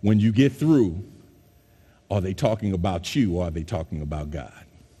 When you get through, are they talking about you or are they talking about God?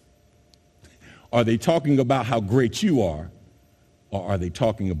 Are they talking about how great you are? Or are they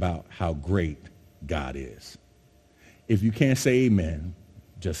talking about how great God is? If you can't say amen,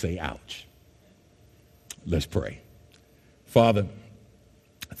 just say ouch. Let's pray. Father,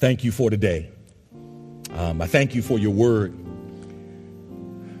 thank you for today. I thank you for your word.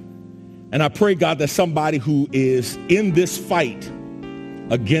 And I pray, God, that somebody who is in this fight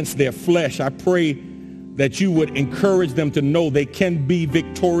against their flesh, I pray that you would encourage them to know they can be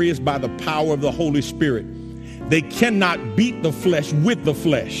victorious by the power of the Holy Spirit. They cannot beat the flesh with the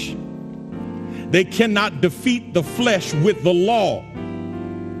flesh. They cannot defeat the flesh with the law.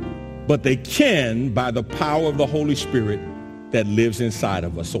 But they can by the power of the Holy Spirit that lives inside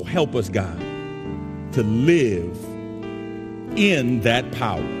of us. So help us, God, to live in that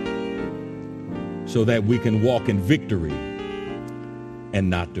power so that we can walk in victory and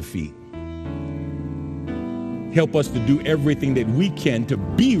not defeat. Help us to do everything that we can to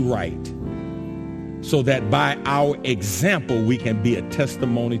be right, so that by our example, we can be a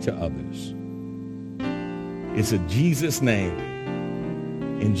testimony to others. It's in Jesus' name.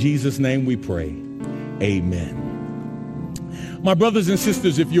 In Jesus' name we pray. Amen. My brothers and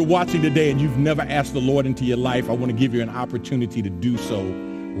sisters, if you're watching today and you've never asked the Lord into your life, I want to give you an opportunity to do so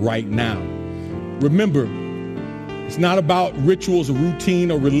right now. Remember, it's not about rituals or routine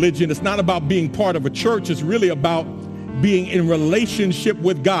or religion. It's not about being part of a church. It's really about being in relationship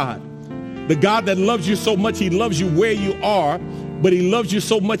with God. The God that loves you so much, he loves you where you are, but he loves you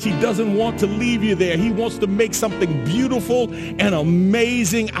so much he doesn't want to leave you there. He wants to make something beautiful and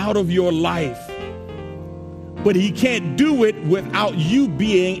amazing out of your life. But he can't do it without you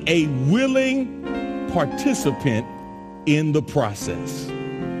being a willing participant in the process.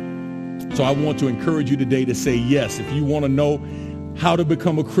 So I want to encourage you today to say yes. If you want to know how to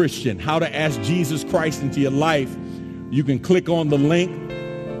become a Christian, how to ask Jesus Christ into your life, you can click on the link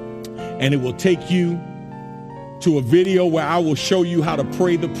and it will take you to a video where I will show you how to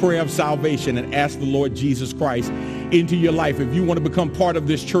pray the prayer of salvation and ask the Lord Jesus Christ into your life. If you want to become part of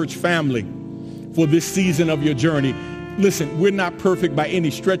this church family for this season of your journey, listen, we're not perfect by any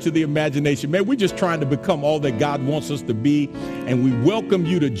stretch of the imagination. Man, we're just trying to become all that God wants us to be. And we welcome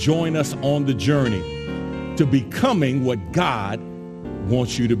you to join us on the journey to becoming what God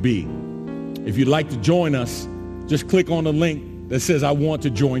wants you to be. If you'd like to join us, just click on the link that says, I want to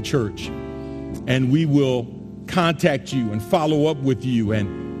join church. And we will contact you and follow up with you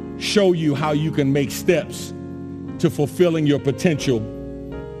and show you how you can make steps to fulfilling your potential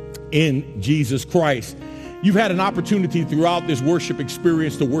in Jesus Christ. You've had an opportunity throughout this worship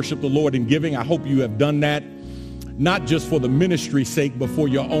experience to worship the Lord in giving. I hope you have done that, not just for the ministry's sake, but for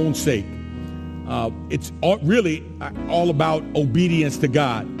your own sake. It's really all about obedience to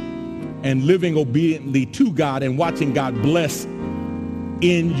God and living obediently to God and watching God bless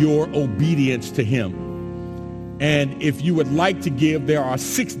in your obedience to him. And if you would like to give, there are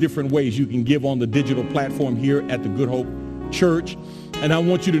 6 different ways you can give on the digital platform here at the Good Hope Church. And I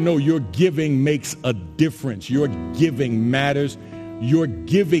want you to know your giving makes a difference. Your giving matters. Your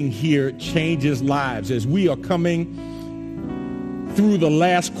giving here changes lives. As we are coming through the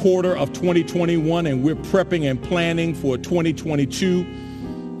last quarter of 2021 and we're prepping and planning for 2022,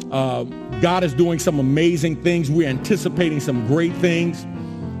 God is doing some amazing things. We're anticipating some great things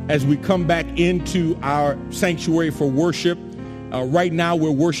as we come back into our sanctuary for worship. Right now, we're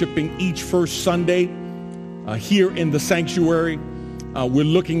worshiping each first Sunday here in the sanctuary. We're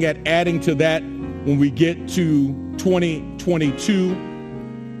looking at adding to that when we get to 2022.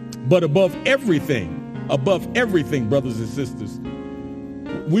 But above everything, brothers and sisters,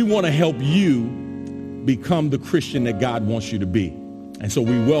 we want to help you become the Christian that God wants you to be. And so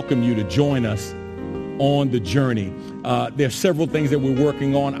we welcome you to join us on the journey. There's several things that we're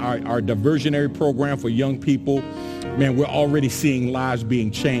working on. Our diversionary program for young people. Man, we're already seeing lives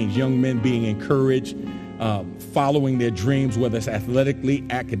being changed, young men being encouraged, following their dreams, whether it's athletically,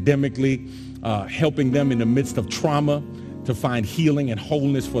 academically, helping them in the midst of trauma to find healing and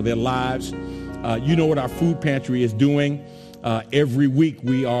wholeness for their lives. You know what our food pantry is doing. Every week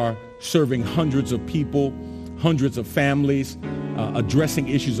we are serving hundreds of people, hundreds of families, addressing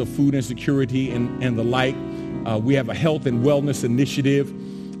issues of food insecurity and the like. We have a health and wellness initiative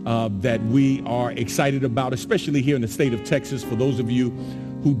that we are excited about, especially here in the state of Texas. For those of you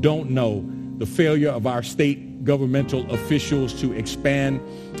who don't know, the failure of our state governmental officials to expand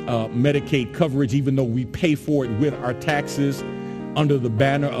Medicaid coverage, even though we pay for it with our taxes under the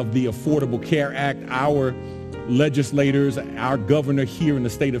banner of the Affordable Care Act, our legislators, our governor here in the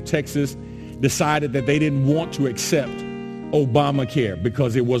state of Texas decided that they didn't want to accept Obamacare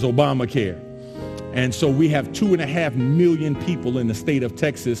because it was Obamacare. And so we have 2.5 million people in the state of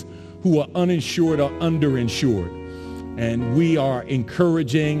Texas who are uninsured or underinsured. And we are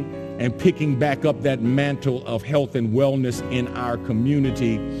encouraging and picking back up that mantle of health and wellness in our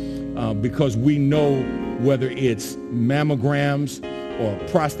community because we know whether it's mammograms or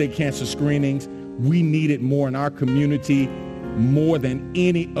prostate cancer screenings, we need it more in our community more than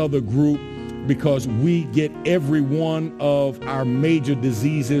any other group because we get every one of our major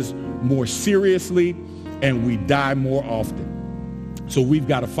diseases more seriously and we die more often. So we've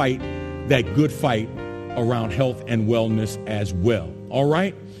got to fight that good fight around health and wellness as well. All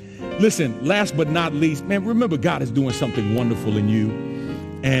right? Listen, last but not least, man, remember God is doing something wonderful in you.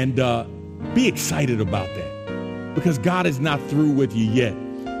 And be excited about that because God is not through with you yet.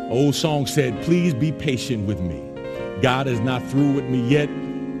 An old song said, please be patient with me. God is not through with me yet.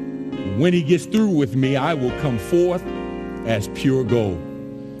 When he gets through with me, I will come forth as pure gold.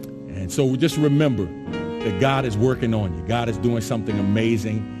 And so just remember that God is working on you. God is doing something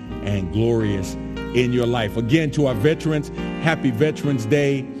amazing and glorious in your life. Again, to our veterans, happy Veterans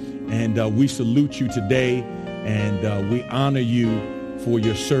Day. And we salute you today. And we honor you for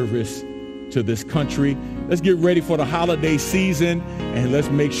your service to this country. Let's get ready for the holiday season, and let's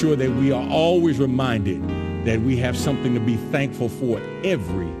make sure that we are always reminded that we have something to be thankful for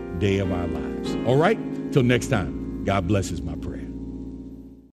every day of our lives. All right? Till next time, God bless is my prayer.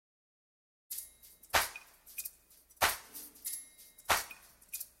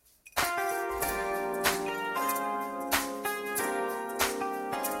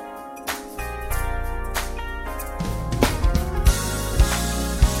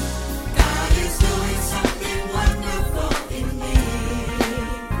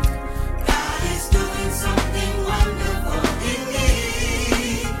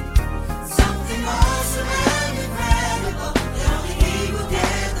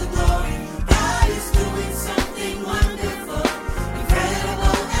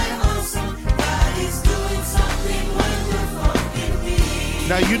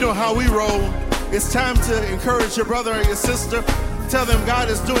 Now you know how we roll. It's time to encourage your brother or your sister. Tell them God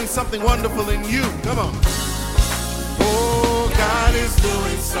is doing something wonderful in you. Come on. Oh, God is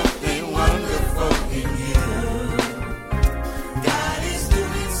doing something wonderful in you. God is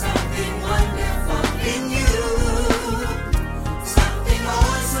doing something wonderful in you. Something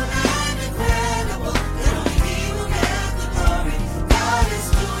awesome and incredible. That only He will get the glory. God is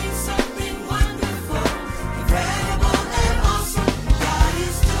doing something wonderful, incredible and awesome. God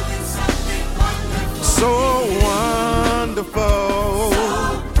is doing something wonderful. So wonderful.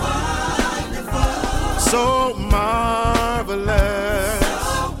 So marvelous.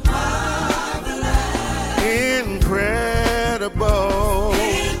 So marvelous. Incredible.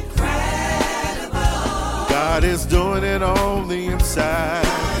 Incredible. God is doing it on the inside.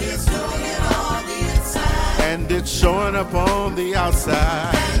 God is doing it on the inside. And it's showing up on the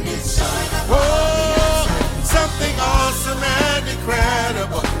outside. And it's showing up on the outside. Something awesome and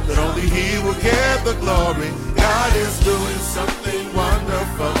incredible that only He will get the glory. God is doing something wonderful.